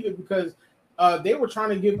believe it because they were trying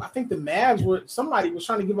to give. I think the Mavs somebody was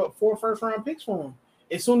trying to give up 4 first-round picks for him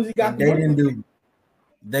as soon as he got. They didn't do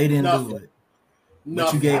it. No,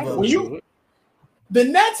 you gave up. The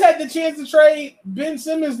Nets had the chance to trade Ben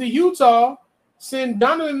Simmons to Utah, send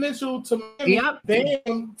Donovan Mitchell to Miami,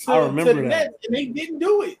 Bam to the Nets, and they didn't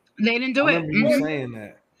do it. They didn't do it. You saying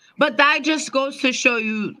that. But that just goes to show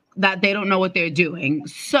you that they don't know what they're doing.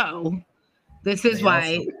 So this is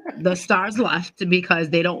why the Stars left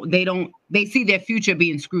because they see their future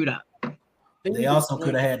being screwed up. They also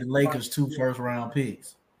could have had the Lakers 2 first-round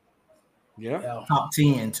picks. Yeah. Top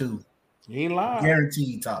 10 too. You ain't lying.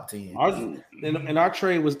 Guaranteed top 10. And our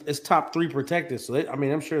trade is top 3 protected. So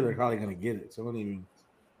I'm sure they're probably gonna get it. So not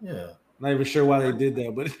even sure why they did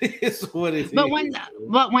that, but it's what it is. But when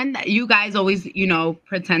you guys always,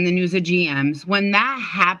 pretend the news of GMs, when that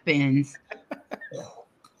happens,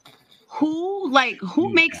 who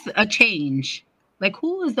makes a change? Like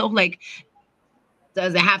who is does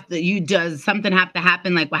something have to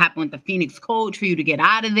happen like what happened with the Phoenix coach for you to get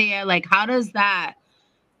out of there? Like how do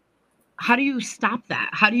you stop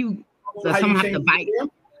that? Does someone have to bite?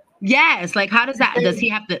 Yes, like how does he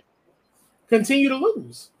have to continue to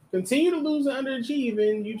lose? Continue to lose and underachieve,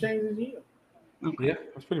 and you change the GM. Okay. Yeah,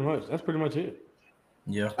 that's pretty much it.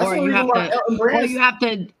 Yeah. Or you have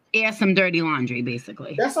to air some dirty laundry,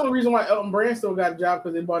 basically. That's the only reason why Elton Brand still got a job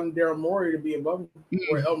because they brought in Daryl Morey to be above him.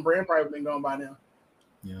 Where Elton Brand probably been gone by now.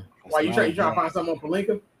 Yeah. Why you trying to find something on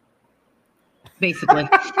Pelinka? Basically.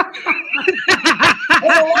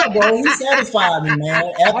 Bro, he satisfied me,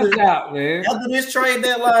 man. After this trade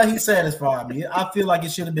deadline, he satisfied me. I feel like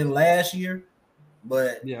it should have been last year,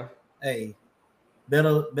 but hey,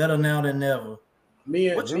 better now than never.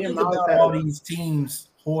 What you think about all these teams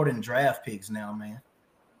hoarding draft picks now, man?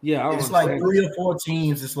 Yeah, it's like 3 or 4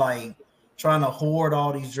 teams. It's like trying to hoard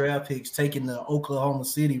all these draft picks, taking the Oklahoma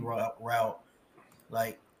City route,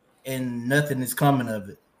 and nothing is coming of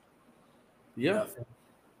it. Yeah.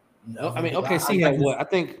 No, I mean, OKC had what? I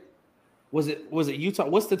think was it Utah?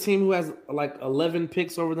 What's the team who has like 11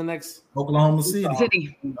 picks over the next? Oklahoma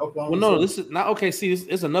City. Well, no, this is not OKC.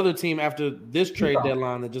 It's another team after this trade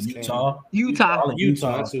deadline that just came. Utah.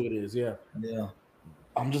 That's who it is. Yeah.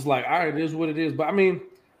 I'm just like, all right, it is what it is. But I mean,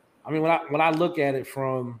 when I look at it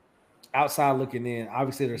from outside looking in,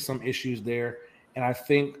 obviously there's some issues there, and I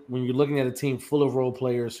think when you're looking at a team full of role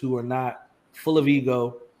players who are not full of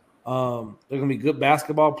ego. They're gonna be good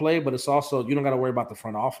basketball play, but it's also you don't got to worry about the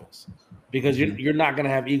front office because you're not gonna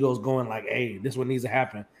have egos going like, "Hey, this is what needs to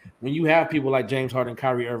happen." When you have people like James Harden,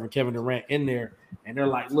 Kyrie Irving, Kevin Durant in there, and they're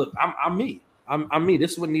like, "Look, I'm me. I'm me.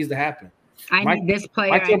 This is what needs to happen." I need this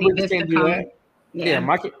player. I need this to come. Yeah,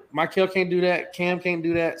 Michael can't do that. Cam can't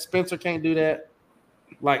do that. Spencer can't do that.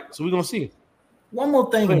 So we're gonna see. One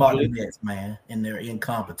more thing about the Nets, man, and their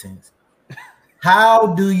incompetence.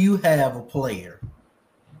 How do you have a player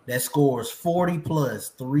that scores 40 plus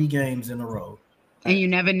 3 games in a row, and you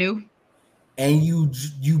never knew, and you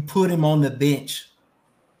put him on the bench?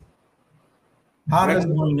 How does he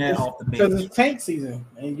bring that off the bench? Because it's tank season,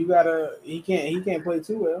 and he can't play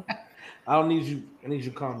too well. I need you to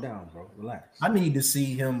calm down, bro. Relax. I need to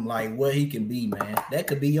see him what he can be, man. That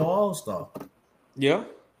could be your all-star. Yeah.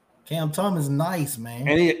 Cam Thomas, nice, man.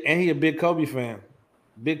 And he a big Kobe fan.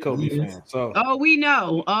 Big Kobe fan. So we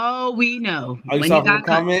know. Oh, you saw the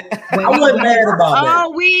comment? I wasn't mad about that.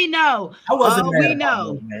 Oh, we know. I wasn't mad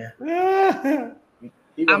about that,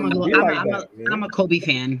 man. I'm a Kobe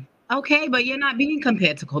fan. Okay, but you're not being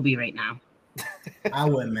compared to Kobe right now. I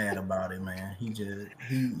wasn't mad about it, man.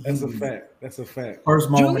 That's a fact. That's a fact.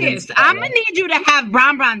 First moment. Julius, I'm gonna need you to have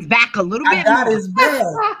Bron's back a little bit. I got his back.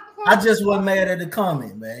 I just wasn't mad at the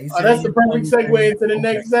comment, man. That's the perfect segue into the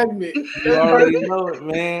next segment. You already know it,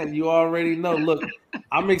 man. You already know. Look,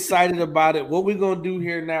 I'm excited about it. What we're gonna do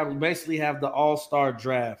here now, we basically have the all-star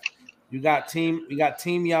draft. We got team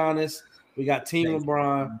Giannis, we got team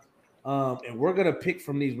LeBron, and we're gonna pick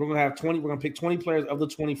from these. We're gonna pick 20 players of the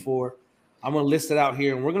 24. I'm gonna list it out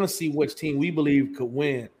here, and we're gonna see which team we believe could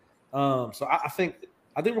win. So I think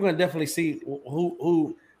we're gonna definitely see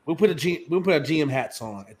who. We'll put our GM hats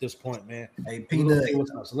on at this point, man. Hey, Peanut.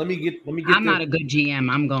 So let me get. I'm not a good GM.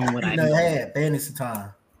 I'm going with Peanut hat. Fantasy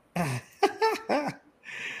time. Let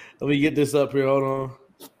me get this up here. Hold on.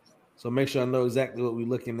 So make sure I know exactly what we're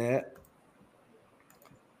looking at.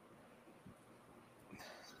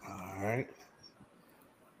 All right.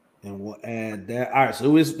 And we'll add that. All right,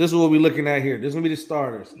 so this is what we're looking at here. This is gonna be the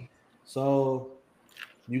starters. So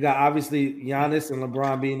you got obviously Giannis and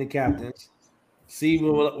LeBron being the captains. See,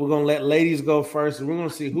 we're gonna let ladies go first, and we're gonna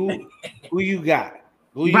see who you got.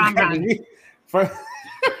 Who you got? First,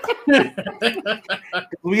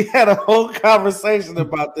 we had a whole conversation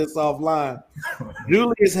about this offline.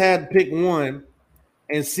 Julius had picked one,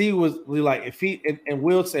 and C was like, if he and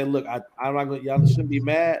Will said, "Look, I'm not gonna. Y'all shouldn't be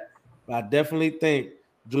mad, but I definitely think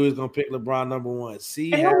Julius gonna pick LeBron number one."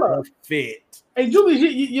 C had a fit. Hey, Julius,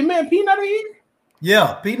 your man Peanut here?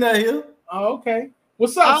 Yeah, Peanut here. Oh, okay.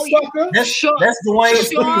 What's up, sucker? That's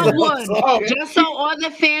Dwayne. Sure would. Just so all the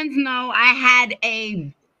fans know, I had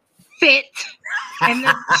a fit, and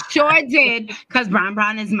sure did, because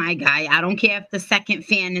Brown is my guy. I don't care if the second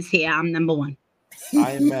fan is here. I'm number one.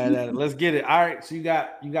 I ain't mad at it. Let's get it. All right, so you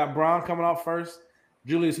got Brown coming off first.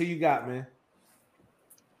 Julius, who you got, man?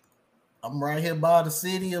 I'm right here by the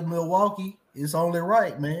city of Milwaukee. It's only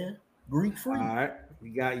right, man. Greek free. All right, we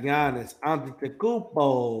got Giannis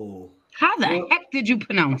Antetokounmpo. How the heck did you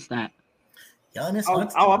pronounce that? Giannis.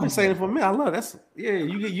 I've been saying it for me. I love that's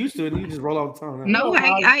you get used to it and you just roll off the tongue. No,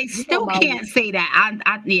 I still can't say that.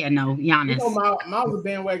 No, Giannis. Miles a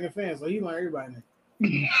bandwagon fan, so he learned everybody.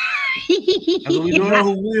 That's what we know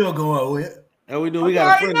who we're going with. And we do. We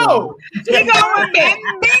got a friend. He going with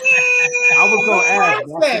I was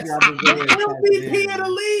gonna ask. MVP of the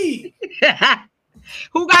league.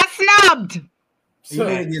 Who got snubbed? He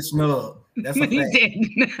didn't get snubbed. That's a fact. He did.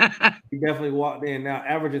 He definitely walked in now,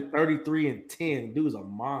 averaging 33 and 10. Dude's a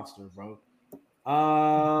monster, bro.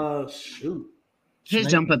 Shoot. His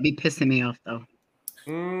jumper be pissing me off though,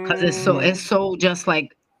 because it's so just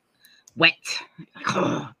like wet.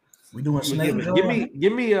 We doing snake.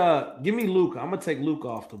 Give me Luka. I'm gonna take Luka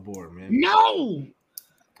off the board, man. No.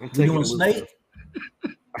 We doing snake.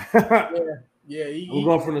 Yeah. We're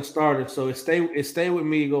going from the starter, so it stay with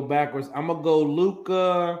me. Go backwards. I'm gonna go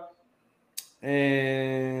Luka,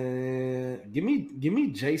 and give me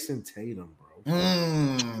Jason Tatum, bro.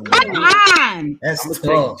 Come on. That's I'm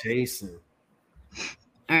gonna take Jason.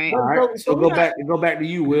 All right. So go back to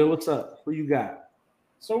you, Will. What's up? Who you got?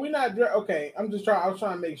 So we're not okay. I was trying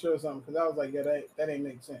to make sure of something because I was like, yeah, that ain't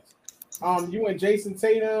make sense. You went Jason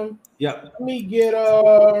Tatum. Yep. Let me get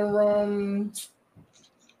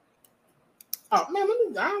Oh man,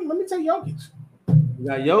 let me take Jokic. You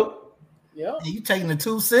got Jokic? Yeah. You taking the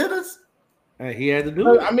two sitters? Hey, he had to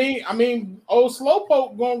do it. I mean, old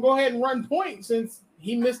Slowpoke gonna go ahead and run point since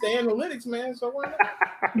he missed the analytics, man. So why not?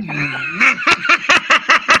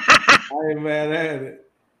 I ain't mad at it.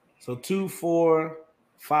 So 2, 4,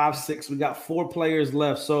 5, 6. We got 4 players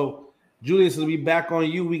left. So Julius will be back on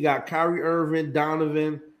you. We got Kyrie Irving,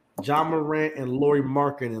 Donovan, Ja Morant, and Lauri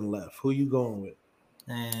Markkanen left. Who you going with?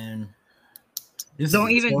 And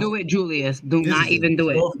don't even do it, Julius. Do not even do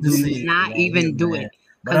it. Do not even do it.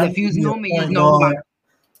 Because if you know me, you know about.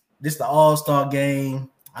 This is the All-Star game.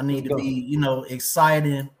 I need to be,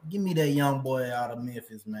 exciting. Give me that young boy out of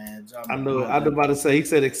Memphis, man. I knew it. I was about to say, he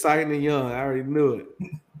said exciting and young. I already knew it.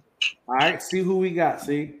 All right, see who we got,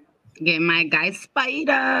 see? Get my guy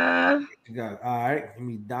Spider. You got all right. Give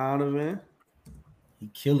me Donovan. He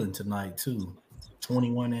killing tonight, too.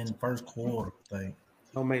 21 in the first quarter, I think.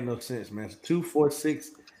 Don't make no sense, man. It's 2, 4,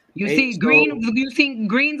 6. You see Green? You think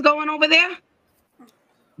Green's going over there?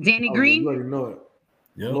 Danny Green? You already know it.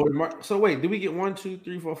 Yeah. So wait, did we get 1, 2,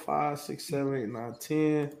 3, 4, 5, 6, 7, 8, 9,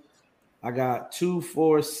 10? I got 2,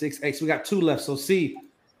 4, 6, 8. So we got 2 left. So see,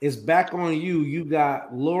 it's back on you. You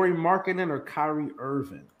got Lauri Markkanen or Kyrie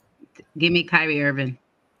Irving? Give me Kyrie Irving.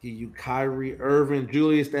 Give you Kyrie Irving.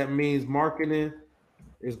 Julius, that means Markkanen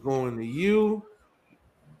is going to you.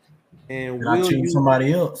 And Can I choose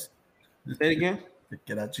somebody else? Say it again.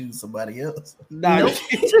 Can I choose somebody else? Nah, nope.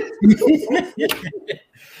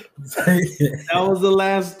 That was the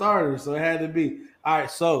last starter, so it had to be. All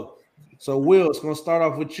right, so Will, it's gonna start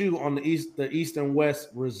off with you on the East and West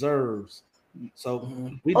reserves.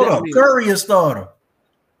 So we hold up, Curry is starter.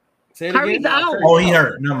 Say it Curry's again. out. Oh, he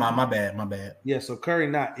hurt. No, my bad. Yeah, so Curry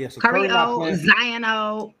not. Yeah, so Curry not out. playing. Zion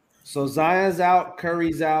out. So Zion's out.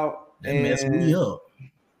 Curry's out. That messed me up.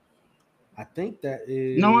 I think that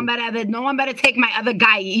is. No one better take my other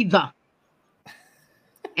guy either.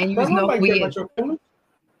 And you know who he is.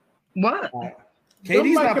 What?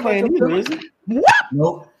 KD's not playing either, is he? What?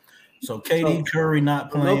 Nope. So KD, Curry not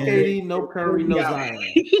playing. No KD, no Curry, no Zion.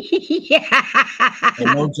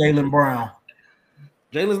 And no Jaylen Brown.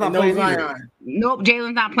 Jalen's not playing either. Nope,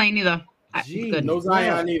 Jalen's not playing either. No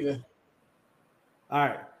Zion either. All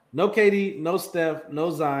right. No KD, no Steph, no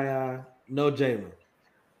Zion, no Jalen.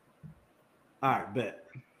 All right, bet.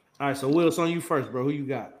 All right, so Will, it's on you first, bro. Who you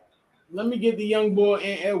got? Let me get the young boy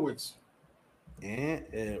and Edwards. And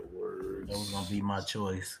Edwards. That was gonna be my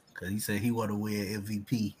choice because he said he want to win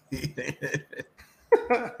MVP.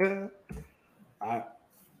 All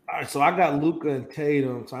right, so I got Luka and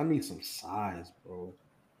Tatum, so I need some size, bro.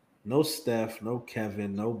 No Steph, no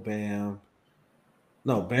Kevin, no Bam.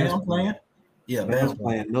 No, Bam's playing. Yeah, Bam's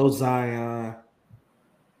playing. No Zion.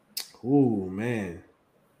 Ooh, man.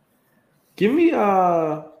 Give me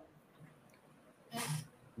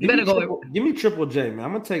Give me Triple J, man.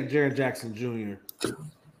 I'm gonna take Jaren Jackson Jr.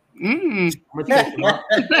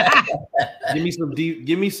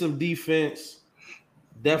 Give me some defense.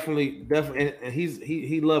 Definitely, and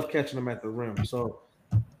he loves catching them at the rim. So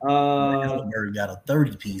Halliburton got a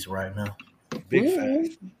 30-piece right now. Big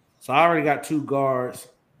fact. So I already got 2 guards.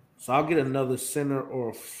 So I'll get another center or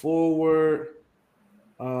a forward.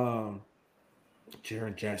 Jaren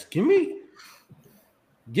Jackson.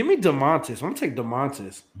 Give me DeMontis. I'm gonna take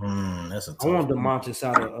DeMontis. That's a tough I want DeMontis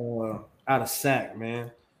out of sack,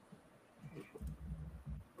 man.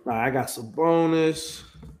 All right, I got some bonus.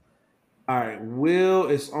 All right, Will,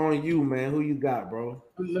 it's on you, man. Who you got, bro?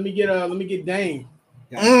 Let me get Dame.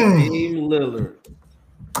 Dame Lillard.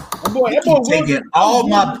 That boy taking all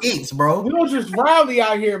my picks, bro. We don't just Riley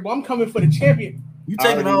out here, but I'm coming for the champion. You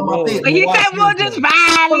taking all my picks? He said we'll just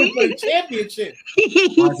Riley for the championship.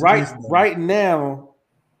 right now,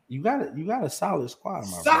 you got a solid squad,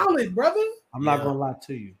 my solid brother. I'm not gonna lie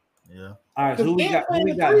to you. Yeah. All right, so who we got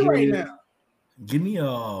right now? Give me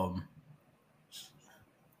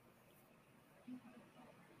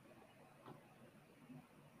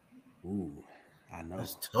Ooh, I know.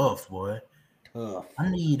 That's tough, boy. Tough. I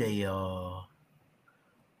need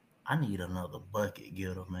another bucket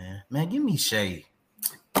getter, man. Man, give me Shea.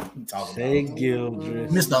 Shea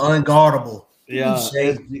Gildress. Mr. Unguardable. Yeah.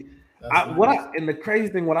 And the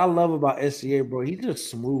crazy thing, what I love about SGA, bro, he just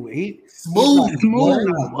smooth.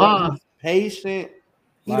 Smooth. Patient.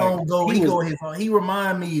 He don't go. He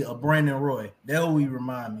remind me of Brandon Roy. That's who he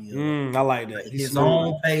remind me of. I like that. His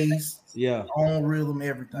own pace. Yeah. Own rhythm,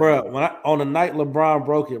 everything. Bro, on the night LeBron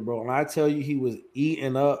broke it, bro, and I tell you he was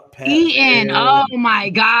eating up. Oh my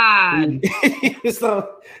God.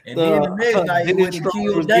 So and then the next night he went to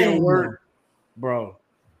kill Dame. Bro.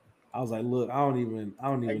 I was like, look, I don't even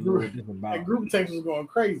know what this is about. That group text was going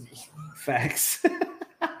crazy. Facts.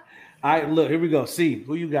 All right, look, here we go. See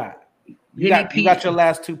who you got. You got your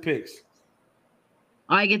last 2 picks.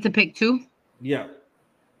 I get to pick 2? Yeah.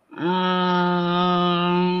 I'm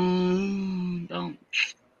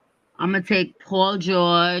gonna take Paul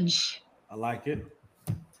George. I like it.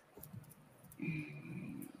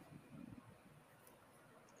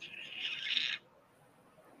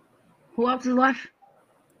 Who else is left?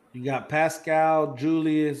 You got Pascal,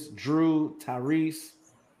 Julius, Drew, Tyrese,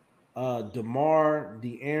 DeMar,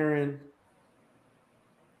 De'Aaron,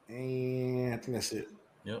 and I think that's it.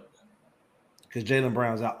 Yep. Because Jaylen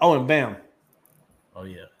Brown's out. Oh, and Bam. Oh,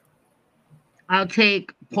 yeah. I'll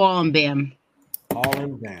take Paul and Bam. Paul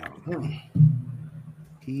and Bam.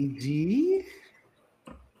 PG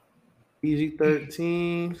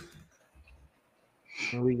 13.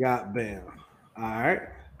 And we got Bam. All right.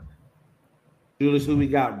 Julius, who we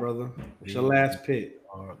got, brother? It's your last pick.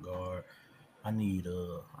 Guard. I need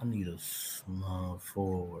a small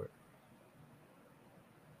forward.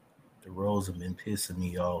 The Rose have been pissing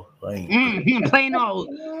me off. Playing all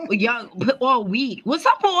week. What's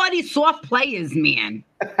up with all these soft players, man?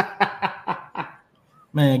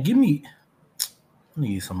 Man, I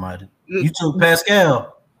need somebody. You took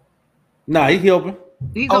Pascal. Nah, he's open.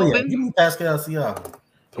 He's open. Yeah, give me Pascal Siakam.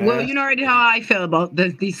 Well, you know already how I feel about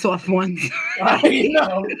these soft ones. I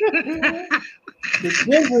know.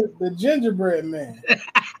 The gingerbread man.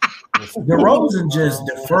 DeRozan just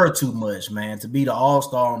defer too much, man, to be the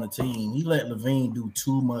all-star on the team. He let Levine do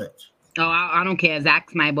too much. Oh, I don't care.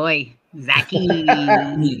 Zach's my boy. Zachy.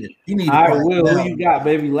 He need All right, Will, who you got,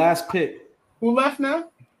 baby? Last pick. Who left now?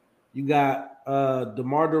 You got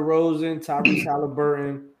DeMar DeRozan, Tyrese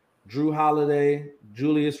Halliburton, Drew Holiday,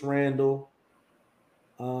 Julius Randle,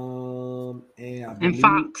 and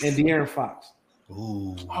Fox. And De'Aaron Fox.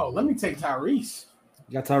 Ooh. Oh, let me take Tyrese.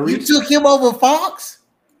 You got Tyrese? You took him over Fox?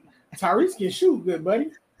 Tyrese can shoot, good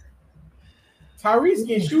buddy. Tyrese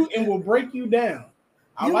can shoot and will break you down.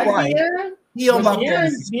 I like De'Aaron.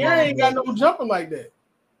 De'Aaron ain't got no jumper like that.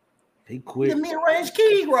 He quit. He's a mid-range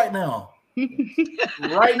king right now.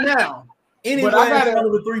 Right now. Anyway, I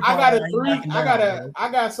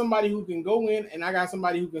got somebody who can go in, and I got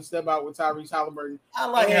somebody who can step out with Tyrese Halliburton. I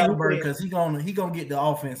like Halliburton because he gonna get the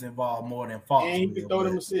offense involved more than Fox. And he can throw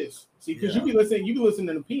them assists. See, because you be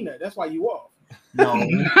listening to Peanut. That's why you off. No.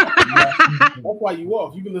 That's why you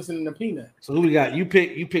off. You been listening to Peanut. So who we got? You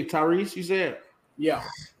pick Tyrese, you said? Yeah.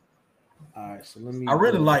 All right, so let me. I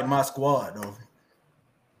really like my squad though.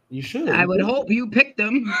 You should. I would hope you picked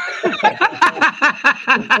them.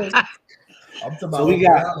 So we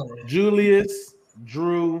got Julius,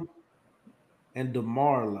 Drew, and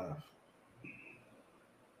DeMar left.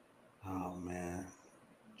 Oh man,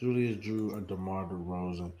 Julius, Drew, or DeMar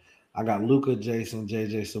DeRozan. I got Luka, Jason,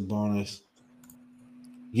 JJ Sabonis.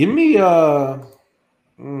 Give me There's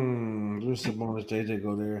Sabonis, JJ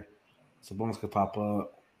go there. Sabonis could pop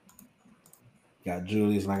up. Got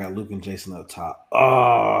Julius and I got Luke and Jason up top.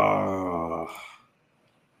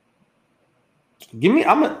 Give me.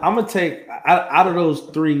 I'm gonna take out of those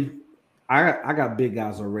three. I got big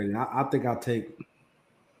guys already. I think I'll take.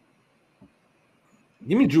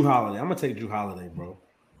 Give me Drew Holiday. I'm gonna take Drew Holiday, bro.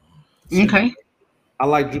 Okay. I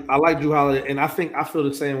like Drew Holiday, and I feel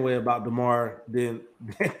the same way about DeMar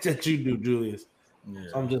that you do, Julius. Yeah.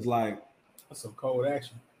 So I'm just like, that's some cold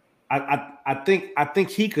action. I think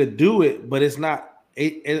he could do it, but it's not.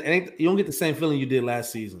 It ain't, you don't get the same feeling you did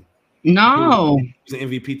last season. No, the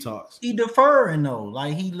MVP talks. He deferring though,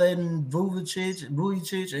 like he letting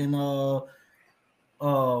Vujicic and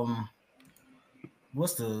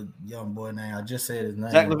what's the young boy name? I just said his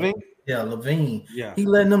name. Zach LaVine. Yeah, LaVine. Yeah, he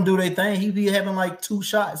letting them do their thing. He be having like 2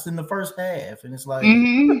 shots in the first half, and it's like.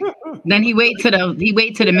 Then he wait to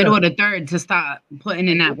the middle of the third to start putting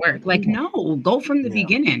in that work. Like, no, go from the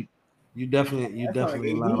beginning. You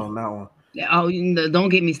definitely lied on that one. Oh, don't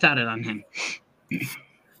get me started on him.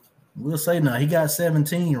 We'll say now he got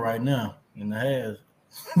 17 right now in the half.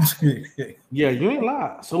 Yeah, you ain't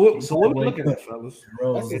lie. So what we looking at, fellas?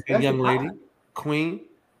 That's young lady, Queen.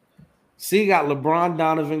 C got LeBron,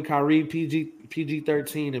 Donovan, Kyrie,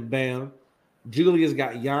 PG-13, and Bam. Julius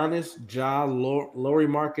got Giannis, Ja, Lauri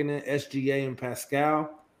Markkanen, SGA, and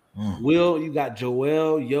Pascal. Will, you got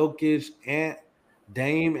Joel, Jokic, Ant,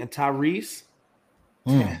 Dame, and Tyrese.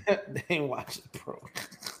 They ain't watching, bro.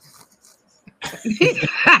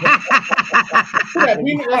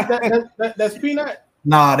 That's Peanut.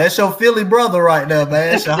 Nah, that's your Philly brother right there,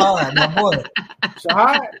 man. Shahad, my boy.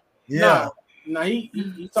 Shahad? Yeah. Nah,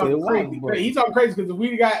 he talking crazy. He talking crazy because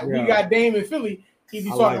we got Dame in Philly. He be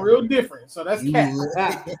talking real different. So that's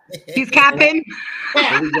cap. He's capping.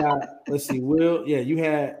 So we got, let's see, Will. Yeah, you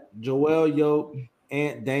had Joel, Yoke,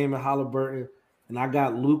 Ant, Dame, and Halliburton. And I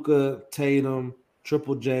got Luka, Tatum,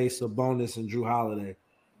 Triple J, Sabonis, and Drew Holiday.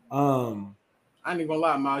 I ain't gonna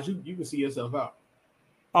lie, Miles. You can see yourself out.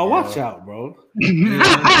 Oh, watch out, bro.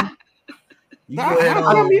 I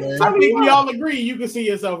think we all agree you can see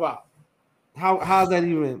yourself out. How's that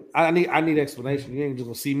even? I need explanation. You ain't just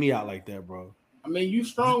gonna see me out like that, bro. I mean, you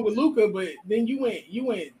strong with Luka, but then you went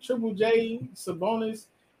Triple J, Sabonis,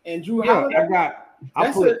 and Drew Holiday.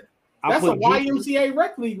 That's a YMCA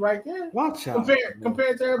rec league right there. Watch out.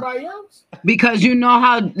 Compared to everybody else. Because you know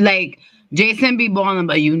how like Jason be balling,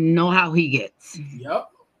 but you know how he gets. Yep.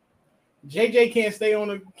 JJ can't stay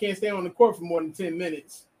on the court for more than 10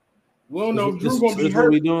 minutes. We don't know if Drew gonna be hurt.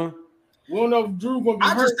 What we doing? We don't know if Drew gonna be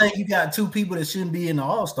hurt. I just think you got 2 people that shouldn't be in the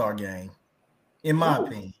All-Star game, in my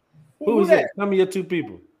opinion. Who is that? Tell me your 2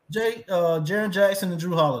 people. Jaren Jackson and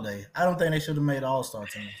Drew Holiday. I don't think they should have made the All-Star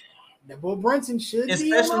team. That boy Brunson should be.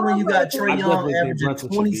 Especially when you got Trae Young averaging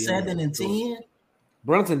 27 and 10.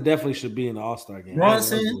 Brunson definitely should be in the All-Star game.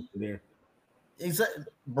 Brunson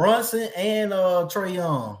and Trae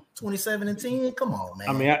Young, 27 and 10. Come on, man.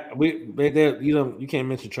 I mean, you can't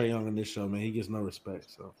mention Trae Young in this show, man. He gets no respect.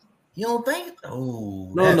 So you don't think? Oh,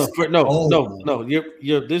 no.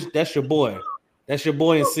 That's your boy. That's your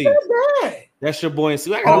boy in C. That's your boy in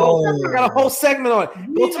C. I got a whole segment on it.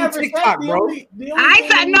 Go to TikTok, bro. I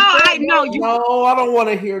said no. I know you. No, I don't want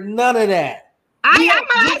to hear none of that.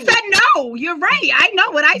 I said no. You're right. I know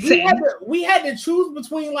what I said. We had to choose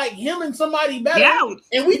between like him and somebody better,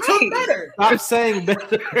 and we took better. Stop saying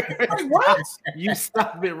better. Like, what? You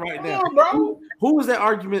stop it right now, bro. Who was that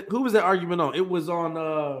argument? On? It was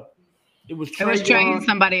on. It was Trae and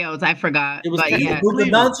somebody else. I forgot. It was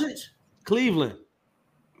Cleveland.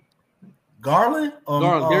 Garland?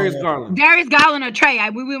 Darius Garland. Darius Garland or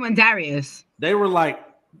Trae. We went Darius. They were like,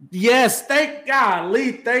 yes, thank God.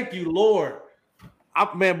 Thank you, Lord.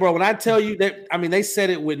 Man, bro, when I tell you that, I mean, they said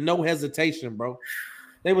it with no hesitation, bro.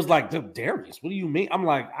 They was like, Darius, what do you mean? I'm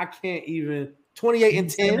like, I can't even. 28 and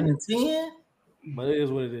 10. And 10? But it is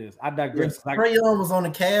what it is. I digress. Trae Young was on the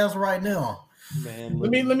Cavs right now. Man, let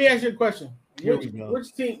me ask you a question.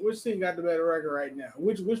 Which team got the better record right now?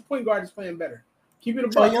 Which point guard is playing better? Keep it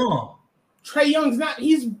above. Trae Young. Trae Young's not.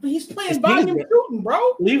 He's playing volume shooting,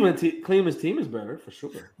 bro. Cleveland's team is better for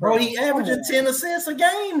sure. Bro, he averaging 10 assists a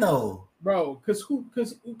game though. Bro, because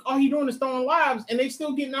all he doing is throwing lives, and they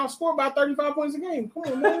still getting outscored by 35 points a game. Come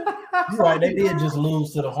on, man. You're right. They did just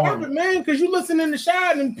lose to the Hornets, man. Because you listen in the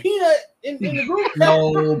shot and Peanut in the group.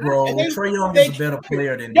 No, bro. Trae Young is a better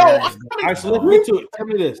player than All right, so let's get to it. Tell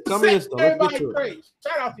me this. Though. Let's get to it.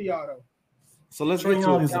 Shout out to y'all though. So let's get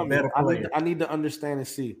to it. I need to understand and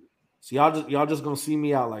see. So y'all just gonna see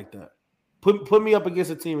me out like that. Put me up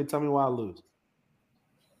against a team and tell me why I lose.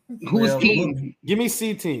 Whose team? Give me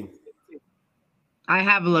C team. I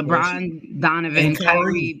have LeBron, Donovan,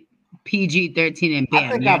 Kyrie, PG 13, and Bam.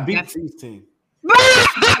 I think I beat C's team.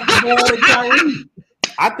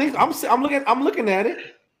 I think I'm looking at it.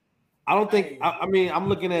 I don't think. I mean, I'm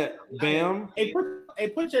looking at Bam. Hey,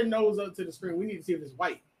 put your nose up to the screen. We need to see if it's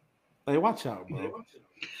white. Hey, watch out, bro.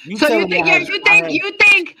 You think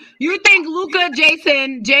Luka,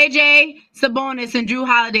 Jason, JJ, Sabonis, and Drew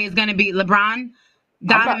Holiday is gonna beat LeBron,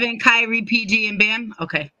 Donovan, Kyrie, PG, and Bam?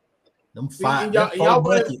 Okay. Them five. Y'all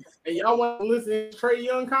want to listen to Trae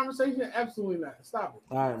Young conversation? Absolutely not. Stop it.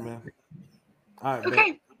 All right, man. All right. Okay.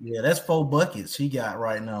 Man. Yeah, that's 4 buckets she got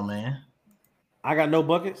right now, man. I got no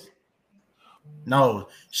buckets? No,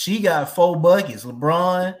 she got 4 buckets.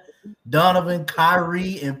 LeBron, Donovan,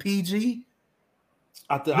 Kyrie, and PG.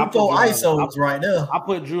 I put ISOs right there. I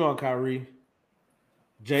put Drew on Kyrie.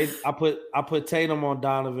 I put Tatum on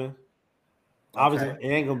Donovan. Obviously, it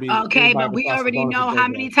ain't gonna be okay, but we already know how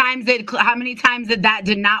many times did that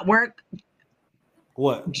did not work.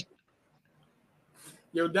 What?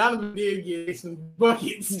 Yo, Donovan did get some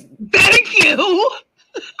buckets. Thank you.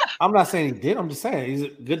 I'm not saying he did. I'm just saying he's a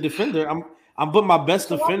good defender. I'm putting my best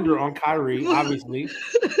defender on Kyrie, obviously.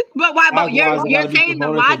 But why? But you're saying the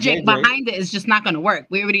logic behind it is just not going to work.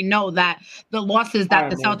 We already know that the losses that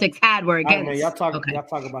the Celtics had were against. Right, y'all talk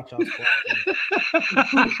about y'all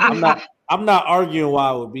sport. I'm not arguing why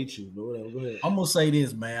I would beat you, but whatever. Go ahead. I'm gonna say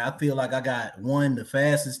this, man. I feel like I got the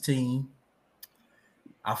fastest team.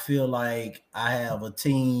 I feel like I have a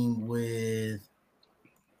team with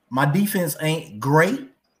my defense ain't great,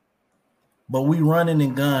 but we running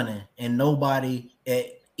and gunning, and nobody at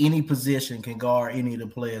any position can guard any of the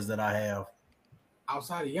players that I have.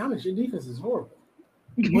 Outside of Giannis, your defense is horrible.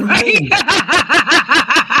 What do you mean?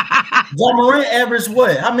 Ja Morant averaged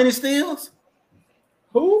what? How many steals?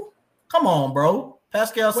 Who? Come on, bro.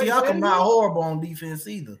 Pascal Siakam not horrible on defense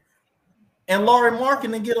either. And Lauri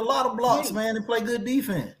Markkanen get a lot of blocks, man, and play good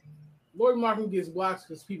defense. Lauri Markkanen gets blocks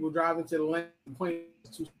because people drive into the lane and play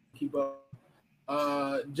to keep up.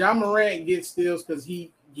 Ja Morant gets steals because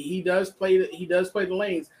he does play the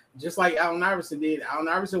lanes just like Allen Iverson did. Allen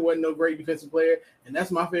Iverson wasn't no great defensive player, and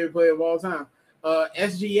that's my favorite player of all time.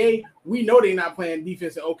 SGA, we know they're not playing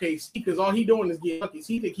defense at OKC because all he doing is getting buckets.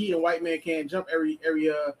 He think he and White Man can't jump every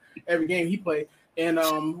game he played. And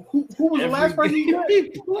who was the last person he got?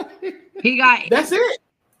 He got. That's it.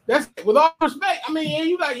 That's it. With all respect. I mean, yeah,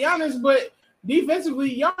 you got Giannis, but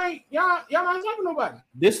defensively, y'all not talking nobody.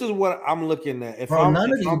 This is what I'm looking at. If I'm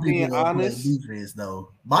being honest, defense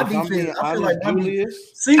though, my defense. I feel like Julius.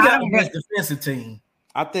 See, got the best defensive team.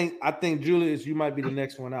 I think Julius, you might be the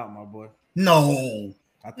next one out, my boy. No,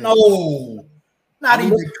 not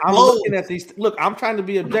even close. I'm looking at these. Look, I'm trying to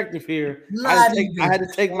be objective here. I had to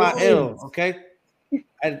take my L. Okay,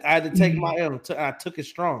 I had to take my L. I took it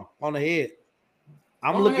strong on the head.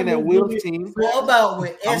 I'm looking at Will's team. What about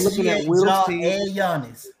with SGA, Ja, and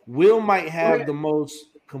Giannis? Will might have the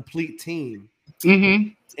most complete team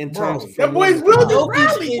in terms of that boy's Will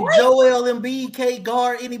Joel Embiid can't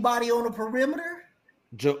guard anybody on the perimeter.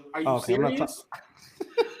 Are you serious?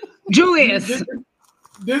 Julius.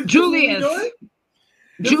 Julius,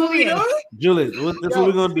 that's what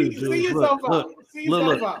we're gonna do. Julius,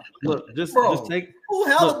 look. Just take. Who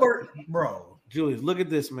Halliburton, bro? Julius, look at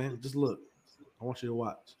this, man. Just look. I want you to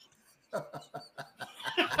watch.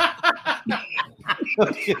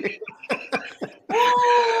 Okay.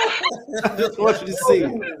 I just want you to see.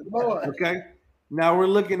 Okay. Now we're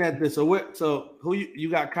looking at this. So who you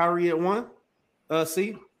got? Kyrie at 1.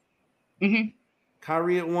 C. Mm-hmm.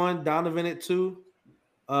 Kyrie at 1, Donovan at 2,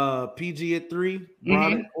 PG at 3,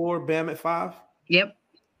 Bron at 4, Bam at 5. Yep.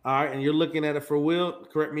 All right, and you're looking at it for Will.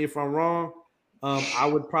 Correct me if I'm wrong. I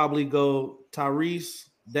would probably go Tyrese,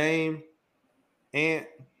 Dame, and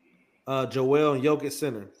Joel and Jokic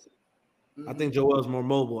center. I think Joel's more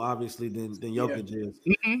mobile, obviously, than Jokic is.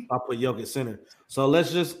 I'll put Jokic center. So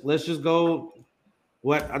let's just go.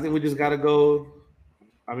 What I think we just got to go.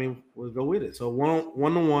 I mean, we'll go with it. So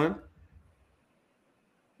 1-1.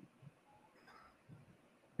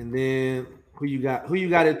 And then who you got? Who you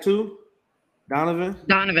got at 2?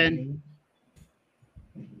 Donovan.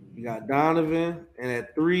 You got Donovan, and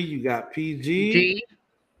at 3 you got PG. G.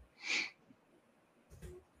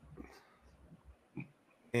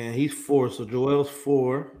 And he's 4, so Joel's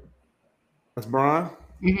 4. That's Brian.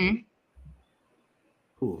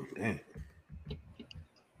 Ooh, dang.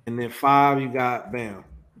 And then 5 you got Bam.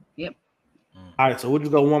 Yep. All right, so we'll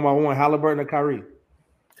just go one by one. Halliburton or Kyrie?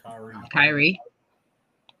 Kyrie.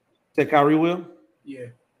 Say Kyrie will? Yeah.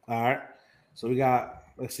 All right. So we got,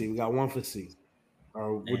 let's see, we got 1 for C.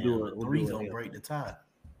 Or we'll do it. Three gonna break the tie.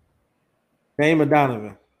 Dame or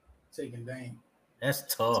Donovan? Taking Dame.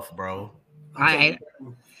 That's tough, bro. If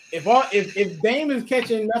Dame is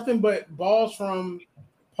catching nothing but balls from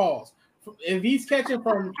Pauls, if he's catching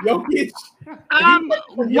from Jokic,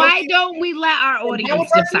 why don't we let our audience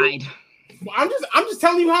decide? I'm just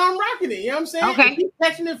telling you how I'm rocking it. You know what I'm saying? Okay. If he's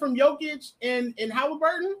catching it from Jokic and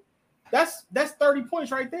Halliburton, that's 30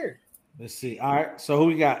 points right there. Let's see. All right. So who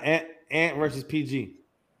we got? Ant versus PG.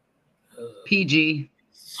 PG.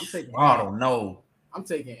 I don't know. I'm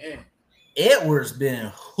taking Ant. Edwards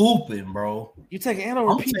been hooping, bro. You taking Ant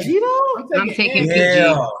over PG though? I'm taking PG.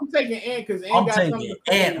 Yeah. I'm taking Ant because I'm taking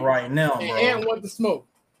Ant right now, bro. Ant want the smoke.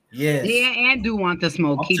 Yes. Yeah, Ant do want the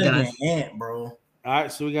smoke. I'm He taking does. Ant, bro. All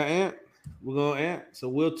right. So we got Ant. We're going Ant. So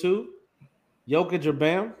Will 2. Jokic or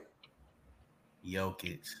Bam?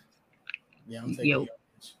 Jokic. Yeah, I'm taking Jokic.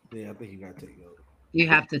 Yeah, I think you got to take Jokic. You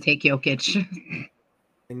have to take Jokic.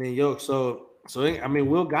 And then Jokic. So I mean,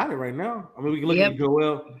 Will got it right now. I mean, we can look at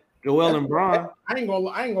Joel and Bron. I ain't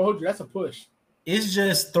gonna hold you. That's a push. It's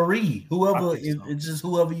just 3. It's just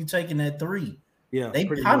whoever you taking at 3. Yeah, they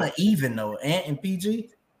kind of even though. Ant and PG.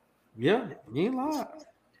 Yeah, you ain't lying.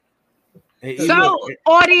 Hey, so,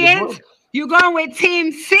 audience, you going with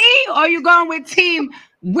Team C or you going with Team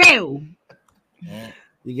Will?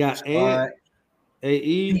 You got Ant,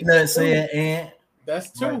 AE. Peanut said Ant.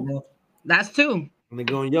 That's 2. Right, that's 2. And they're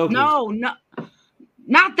going Jokic. No, not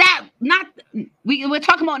that. We're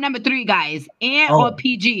talking about number 3 guys. Ant or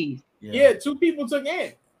PG? Yeah, 2 people took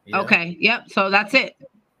Ant. Yeah. Okay, yep. So that's it.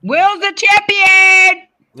 Will's the champion.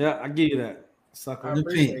 Yeah, I give you that. Sucker. Good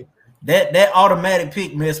pick. That automatic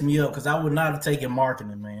pick messed me up because I would not have taken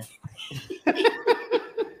marketing, man.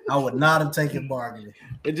 I would not have taken marketing.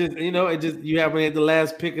 It just you haven't had the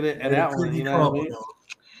last pick of it at that one. You know what I mean?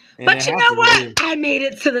 But you know what? I made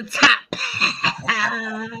it to the top.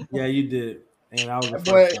 Yeah, you did. And I was.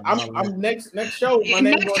 But I'm next show.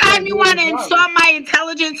 Next time you want to insult my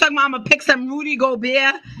intelligence, I'm gonna pick some Rudy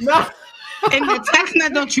Gobert. No. In the text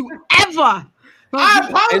message, don't you ever. I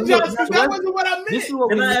apologize because that wasn't what I meant.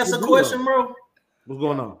 Can I ask a question, bro? What's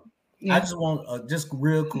going on? I just want just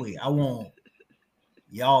real quick. I want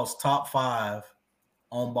y'all's top 5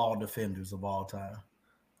 on-ball defenders of all time.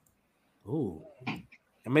 Ooh.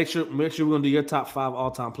 And make sure we're gonna do your top 5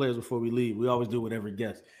 all-time players before we leave. We always do with every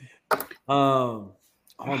guest. On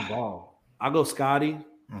ball, I'll go Scotty.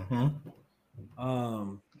 Who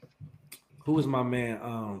was my man?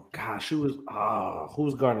 Who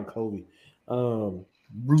was guarding Kobe?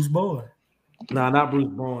 Bruce Bowen. Nah, not Bruce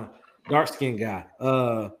Bowen. Dark skinned guy.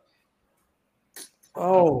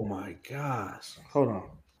 Oh my gosh. Hold on.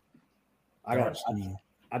 I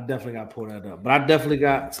definitely got to pull that up. But I definitely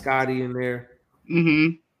got Scotty in there.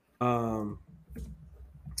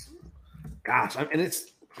 Gosh, and it's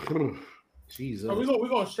Jesus. Are we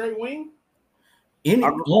going straight wing? Any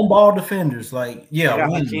on-ball defenders, like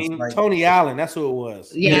Tony Allen, that's who it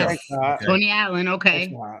was. Yeah, Tony Allen.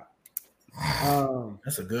 Okay,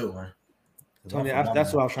 that's a good one. Tony,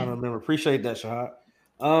 that's what I was trying to remember. Appreciate that, Shahad.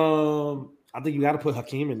 I think you got to put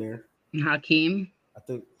Hakeem in there. Hakeem. I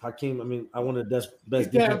think Hakeem. I mean, I wanted the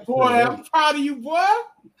best. Yeah, boy, I'm proud of you, boy.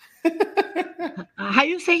 How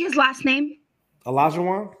you say his last name?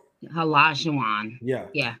 Olajuwon. Yeah.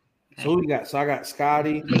 Okay. So who we got? So I got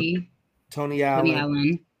Scotty, Tony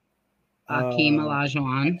Allen, Hakeem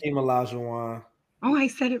Olajuwon. Oh, I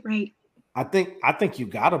said it right. I think you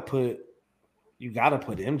gotta put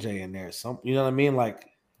MJ in there. You know what I mean? Like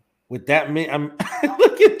with that many, I'm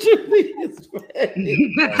look at Julius.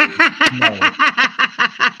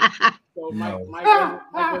 So Mike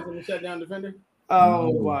wasn't a shutdown defender.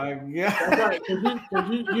 Oh my god! That's right, because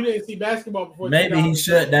you didn't see basketball before. Maybe he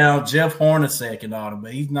shut down Jeff Hornacek and all that,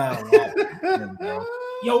 but he's not a lot.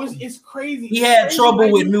 Yo, it's crazy. He had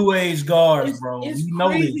trouble with new age guards, bro. It's you know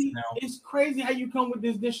crazy. this now. It's crazy how you come with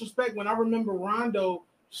this disrespect when I remember Rondo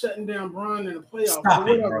shutting down Bron in the playoffs. Stop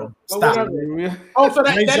it, bro. Stop it. Oh, so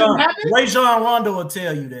that didn't happen? Rajon Rondo will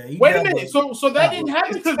tell you that. Wait a minute. So that didn't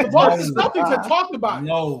happen because the Boston Celtics had talked about it.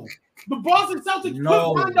 No. The Boston Celtics put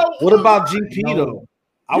Rondo. What about GP though?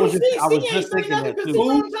 I was just thinking that too.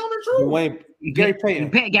 Gary Payton.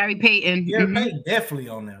 Gary Payton. Gary Payton definitely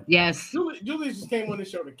on there. Yes. Julius just came on the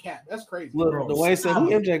show to cap. That's crazy. Look, Bro, the way said, who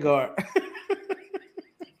MJ guard?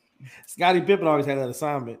 Scottie Pippen always had that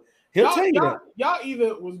assignment. He'll tell you that. Y'all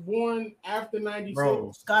either was born after 96.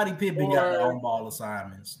 Bro, Scottie Pippen got the on-ball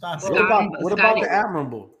assignments. Stop it. What about the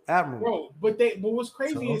admirable? Bro, but what's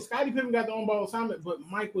crazy is Scottie Pippen got the on-ball assignment, but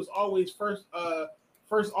Mike was always first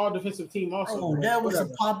all-defensive team also. Oh, that was a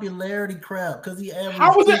popularity crap because he averaged.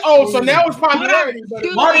 How was it? Oh, so now it's popularity.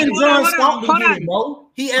 Martin John Stockton did it, bro.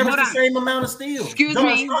 He averaged the same amount of steals. Excuse John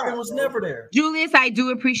me. Stockton was never there. Julius, I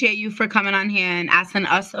do appreciate you for coming on here and asking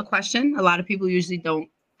us a question. A lot of people usually don't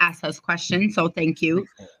ask us questions, so thank you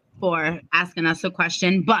for asking us a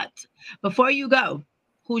question. But before you go,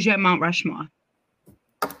 who's your Mount Rushmore?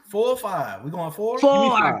 4 or 5? We going 4?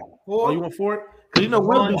 4. Oh, you want 4? Because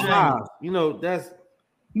we'll do 5. That's.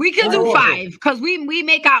 We can do 5 because we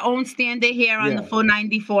make our own standard here on the full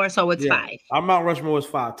 94, so it's 5. Our Mount Rushmore is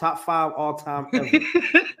 5. Top 5 all time ever.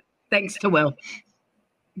 Thanks to Will.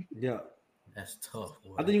 Yeah. That's tough.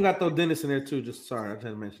 Boy. I think you got to throw Dennis in there too. Just sorry, I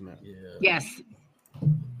didn't mention that. Yeah. Yes.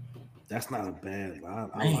 That's not a bad.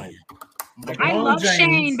 I like. I love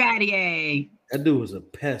Shane Battier. That dude was a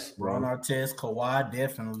pest, bro. Ron Artest, Kawhi,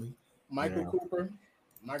 definitely. Michael Cooper.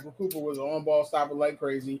 Michael Cooper was an on-ball stopper like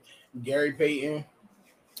crazy. Gary Payton.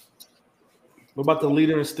 What about the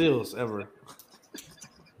leader in steals ever?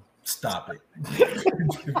 Stop it.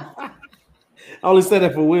 I only said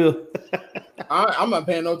that for Will. I'm not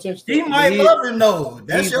paying no attention to He it. might love him though.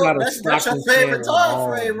 That's your Stockton favorite fan time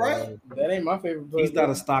frame, right? Bro. That ain't my favorite player. He's not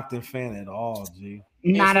a Stockton fan at all, G.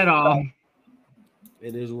 Not at all.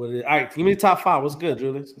 It is what it is. All right, give me the top 5. What's good,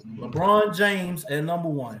 Julius? LeBron James at number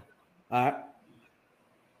 1. All right.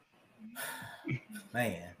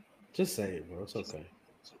 Man. Just say it, bro. It's okay.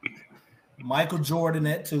 Michael Jordan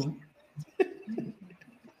at 2.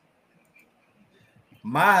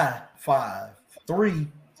 My 5. 3,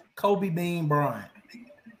 Kobe Bean Bryant.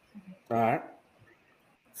 All right.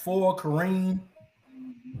 4, Kareem.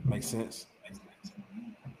 Makes sense.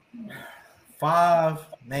 5,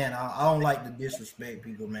 man, I don't like to disrespect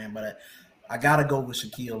people, man, but I gotta go with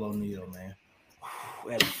Shaquille O'Neal, man.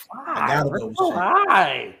 At 5. I gotta go with Shaq.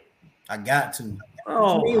 High. I got to.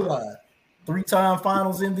 Oh. What you mean why? 3-time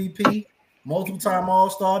Finals MVP, multiple-time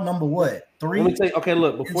All-Star. Number what? 3. Let me tell you. Okay,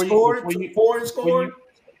 look.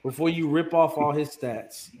 Before you rip off all his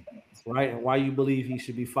stats, right, and why you believe he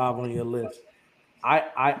should be 5 on your list,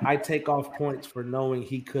 I take off points for knowing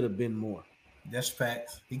he could have been more. That's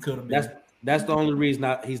facts. He could have been. That's the only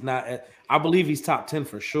reason he's not. I believe he's top 10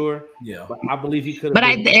 for sure. Yeah, but I believe he could. But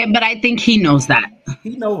I think he knows that.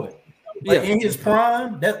 He know it. But in his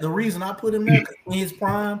prime, that the reason I put him there. In his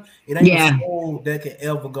prime, it ain't a soul that can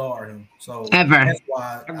ever guard him. So that's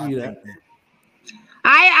why I think that.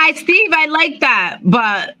 Steve, I like that,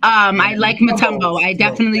 but I like Mutombo. I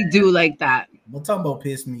definitely do like that. Mutombo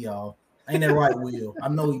pissed me off. Ain't that right, Will? I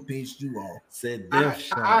know he pissed you off. Said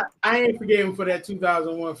I ain't forget him for that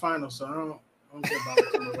 2001 final, so I don't care about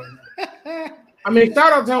Mutombo right now. I mean,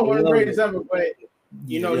 shout out to him, one of the greatest ever, but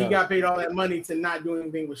he got paid all that money to not do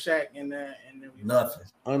anything with Shaq and nothing.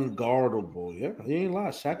 Unguardable, yeah. He ain't lie.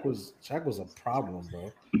 Shaq was a problem,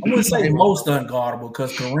 bro. I wouldn't say most unguardable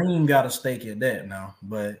because Kareem got a stake at that now,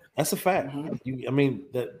 but that's a fact.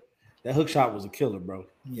 That hook shot was a killer, bro.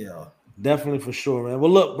 Yeah, definitely for sure, man. Well,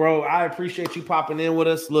 look, bro, I appreciate you popping in with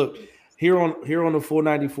us. Look, here on the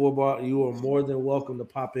 494 bar, you are more than welcome to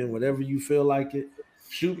pop in whenever you feel like it.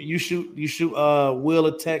 Shoot Will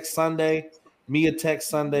a text Sunday, me a text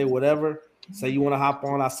Sunday, whatever. Say you want to hop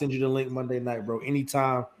on, I'll send you the link Monday night, bro.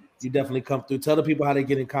 Anytime, you definitely come through. Tell the people how they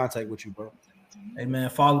get in contact with you, bro. Hey, man,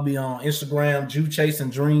 follow me on Instagram, Jew Chasing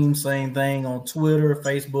Dreams, same thing on Twitter,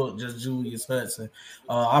 Facebook, just Julius Hudson.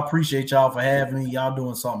 I appreciate y'all for having me. Y'all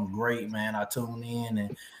doing something great, man. I tune in,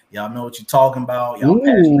 and y'all know what you're talking about. Y'all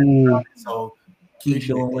passionate about it, so keep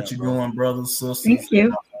doing what you're doing, brothers, sisters. Thank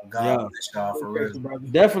you. God bless y'all for real.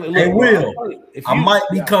 Definitely. Hey, Will, I might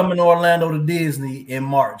be coming to Orlando to Disney in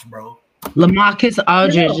March, bro. LaMarcus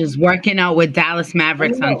Aldridge is working out with Dallas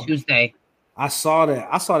Mavericks on Tuesday. I saw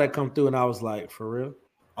that come through, and I was like, for real?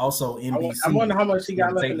 Also, NBC. I wonder how much he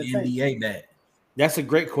got left in the NBA back. That's a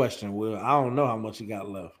great question, Will. I don't know how much he got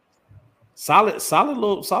left. Solid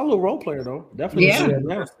little role player, though. Definitely.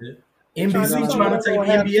 Yeah. NBC trying to take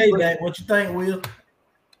NBA back. What you think, Will?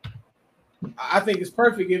 I think it's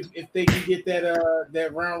perfect if they can get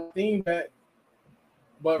that round theme back.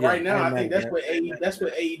 But right now, I think that's what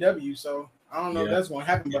AEW. So I don't know if that's going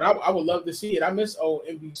to happen, but I would love to see it. I miss old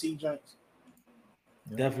NBC joints.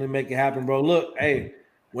 Definitely make it happen, bro. Look, hey,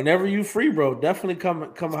 whenever you free, bro, definitely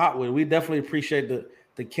come hot with it. We definitely appreciate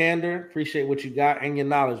the candor, appreciate what you got, and your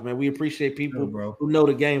knowledge, man. We appreciate people who know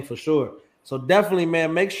the game for sure. So definitely,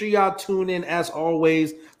 man, make sure y'all tune in, as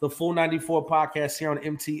always, the Full 94 podcast here on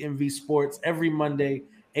MTMV Sports every Monday,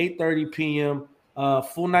 8:30 p.m.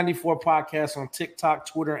 Full 94 podcast on TikTok,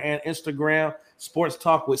 Twitter, and Instagram. Sports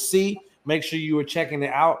Talk with C. Make sure you are checking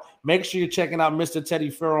it out. Make sure you're checking out Mr. Teddy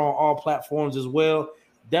Farrell on all platforms as well.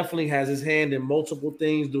 Definitely has his hand in multiple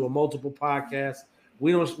things, doing multiple podcasts.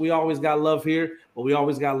 We always got love here, but we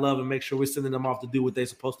always got love and make sure we're sending them off to do what they're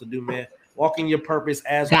supposed to do, man. Walking your purpose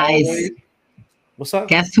as always. What's up?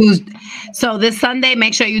 So this Sunday,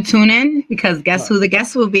 make sure you tune in because guess who the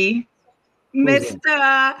guest will be?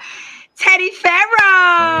 Mr. Teddy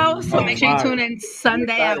Farrell. So make sure you tune in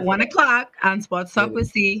Sunday at 1:00 on Sports Talk with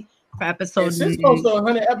C for episode. It's close to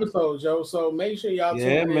 100 episodes, Joe. So make sure y'all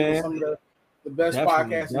tune in some of the best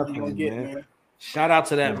podcasts you're gonna get, man. Shout out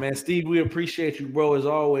to that, man. Steve, we appreciate you, bro, as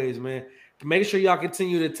always, man. Make sure y'all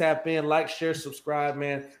continue to tap in, like, share, subscribe,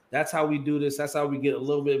 man. That's how we do this. That's how we get a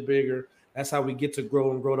little bit bigger. That's how we get to grow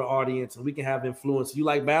and grow the audience, and we can have influence. You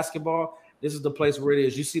like basketball? This is the place where it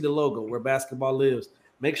is. You see the logo where basketball lives.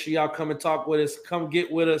 Make sure y'all come and talk with us. Come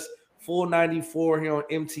get with us. Full 94 here on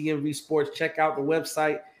MTMV Sports. Check out the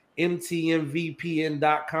website, mtmvpn.com.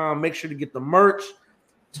 Make sure to get the merch.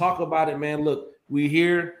 Talk about it, man. Look, we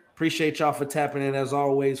here. Appreciate y'all for tapping in as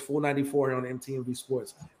always. Full 94 here on MTMV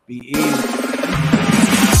Sports. Be easy.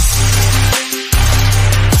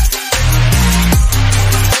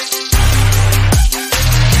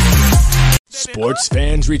 Sports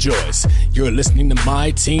fans rejoice. You're listening to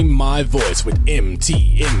My Team, My Voice with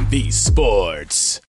MTMV Sports.